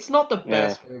 It's not the Yeah.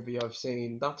 best movie I've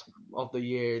seen. That's of the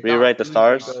year. That Rewrite the easily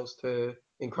stars. goes to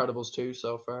Incredibles 2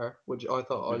 so far, which I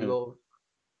thought I Hmm. loved.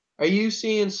 Are you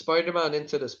seeing Spider-Man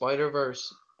Into the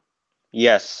Spider-Verse?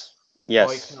 Yes. I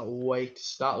Yes. can't wait.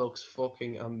 That looks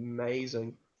fucking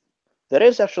amazing. There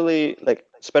is actually like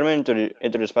Spider-Man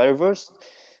into the Spider-Verse.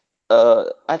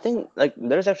 I think like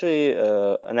there's actually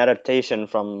an adaptation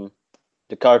from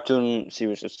the cartoon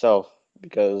series itself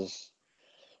because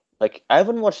like I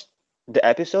haven't watched the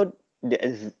episode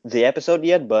the episode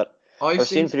yet, but I've I've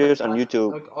seen seen videos on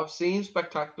YouTube. I've seen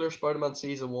Spectacular Spider-Man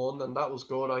season 1, and that was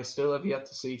good. I still have yet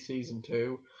to see season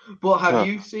 2. But have Huh.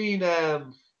 you seen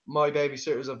My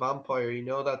Babysitter's a Vampire? You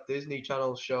know that Disney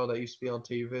Channel show that used to be on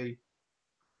TV.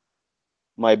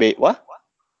 My bait what?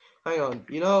 Hang on,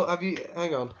 you know, have you?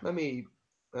 Hang on, let me.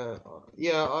 Yeah,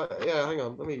 yeah. Hang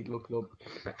on, let me look it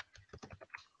up.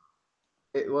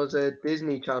 It was a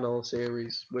Disney Channel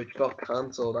series which got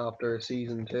cancelled after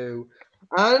season 2.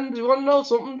 And you want to know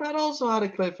something? That also had a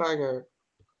cliffhanger.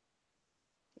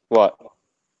 What?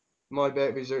 My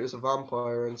Babysitter is a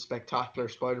Vampire and Spectacular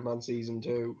Spider-Man season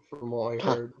 2, from what I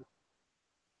Huh. heard.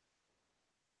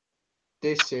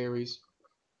 This series,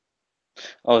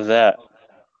 Oh, that.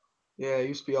 yeah, it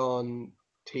used to be on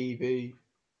TV.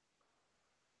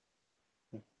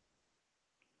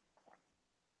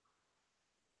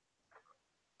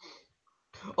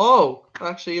 Oh,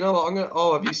 actually, you know what? I'm gonna.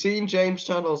 Oh, have you seen James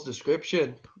Channel's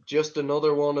description? Just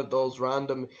another one of those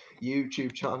random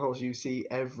YouTube channels you see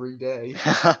every day.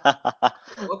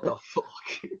 What the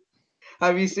fuck?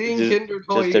 Have you seen just Kinder just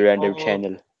Toy? a random Oh,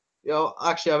 channel.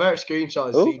 actually, I've already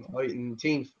screenshot Oh? Teen Titan.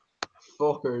 Teen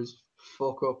fuckers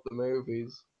fuck up the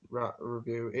movies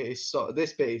review. It is so.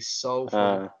 This bit is so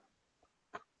funny.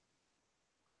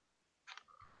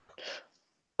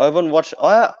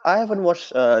 Uh, I haven't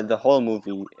watched the whole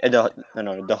movie. The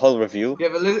no, the whole review. Yeah,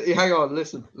 but hang on,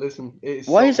 listen, listen. It is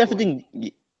Why so is funny.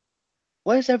 everything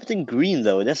why is everything green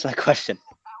though? That's my question.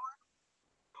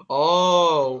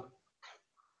 Oh,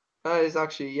 that is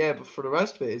actually yeah, but for the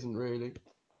rest of it, isn't really.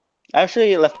 I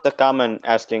actually left a comment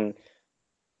asking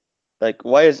like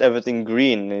why is everything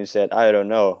green? And he said I don't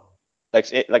know.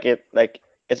 Like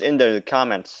it's in the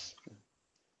comments.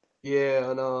 Yeah,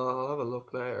 I know. I'll have a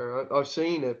look later. I've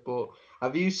seen it, but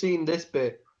have you seen this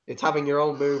bit? It's having your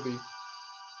own movie.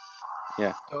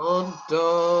 Yeah. Dun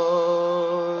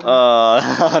dun.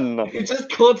 No. It just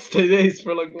cuts to this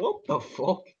for like, what the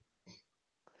fuck?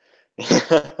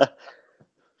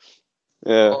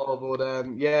 Yeah. Oh, but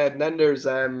yeah. And then there's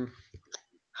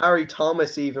Harry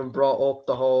Thomas even brought up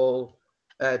the whole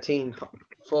teen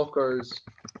fuckers.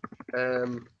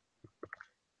 Um,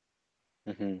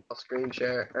 Hmm. I'll screen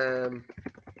share.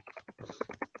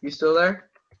 You still there?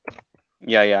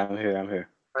 Yeah, yeah, I'm here. I'm here.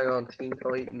 Hang on, Teen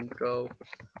Titans Go.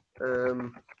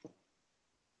 Um,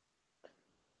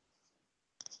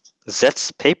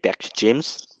 That's payback,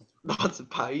 James. that's a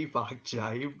payback,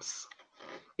 James.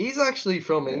 He's actually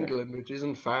from Yeah. England, which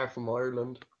isn't far from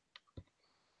Ireland.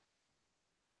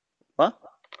 What?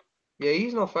 Yeah,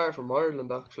 he's not far from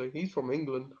Ireland, actually. He's from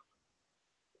England.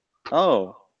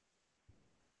 Oh.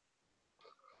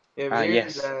 Yeah, but Ah,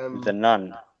 here's yes. The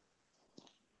Nun.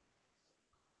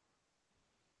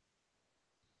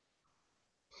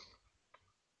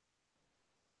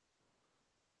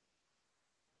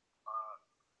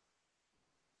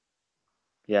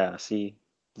 Yeah, see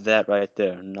that right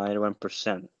there,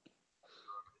 91%.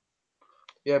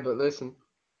 yeah, but listen.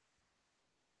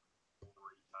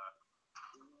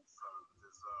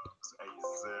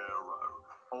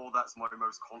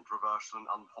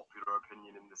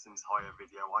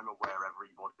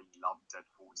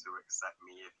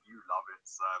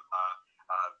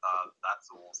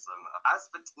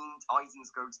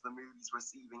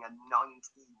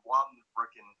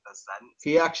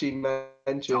 He actually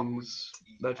mentions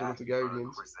Legend of the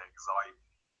Guardians.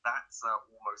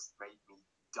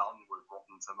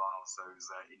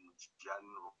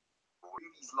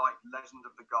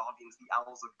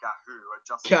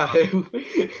 Yahoo!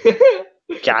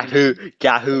 Gahoo,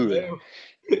 Gahoo. Yahoo!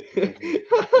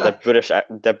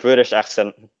 Mhm. The British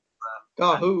accent.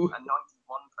 Yahoo!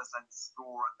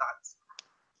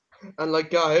 And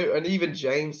like Yahoo, and even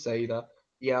James say that.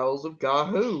 Yowls of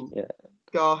Yahoo! Yeah.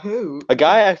 Yahoo! A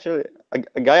guy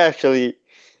actually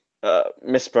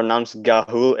mispronounced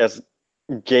Gahul as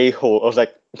gay hole. I was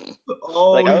like, like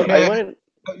Oh I yeah, wanted,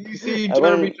 have you seen I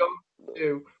Jeremy wanted, Johnson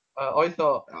too? I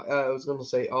thought I was gonna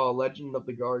say, "Oh, Legend of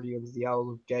the Guardians: The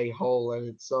Owl of Gay Hole," and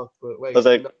it sucked. But I was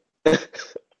wait, like, no,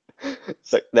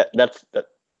 it's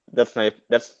like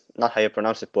that's not how you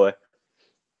pronounce it, boy.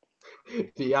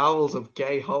 The Owls of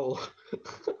Gay Hole.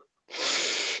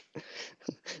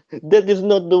 That is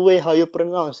not the way how you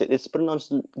pronounce it. It's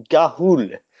pronounced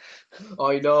Gahul.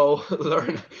 I know.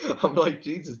 Learn. I'm like,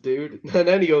 Jesus, dude. And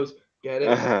then he goes, get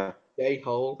it? Uh-huh. Gay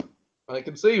hole. I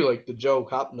can see like the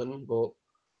joke happening, but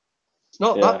it's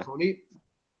not that Yeah. funny.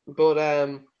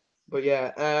 But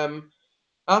yeah,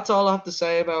 that's all I have to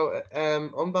say about it.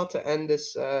 I'm about to end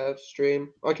this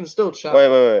stream. I can still chat.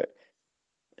 Wait.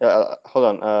 Hold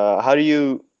on. How do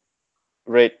you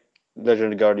rate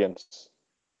Legend of the Guardians?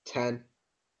 10.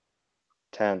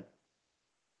 10.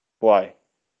 Why?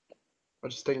 I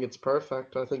just think it's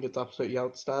perfect. I think it's absolutely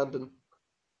outstanding.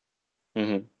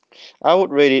 hmm I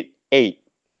would rate it 8.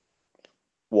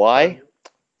 Why? Um,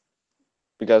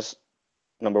 Because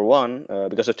number one,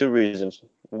 because of two reasons.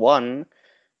 One,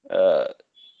 uh,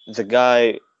 the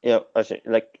guy, I say,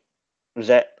 like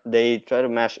that they try to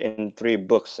mash in 3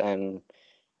 books, and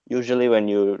usually when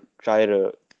you try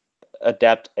to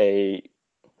adapt a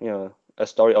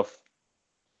story of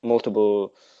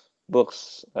multiple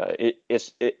books,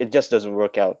 it just doesn't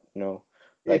work out.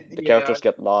 Like the yeah, characters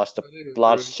get lost, the I do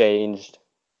plots agree. changed.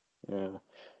 Yeah.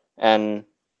 And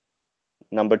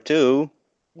number two,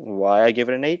 why I give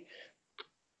it an 8?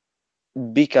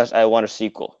 Because I want a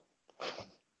sequel.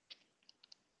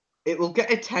 It will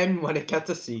get a 10 when it gets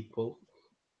a sequel.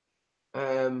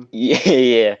 Um,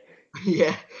 Yeah.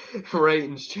 yeah,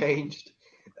 ratings changed.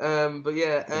 But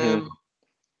yeah, Mhm.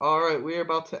 all right, we're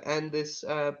about to end this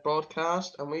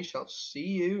broadcast, and we shall see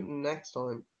you next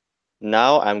time.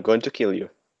 Now I'm going to kill you.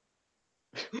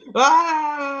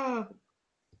 Ah!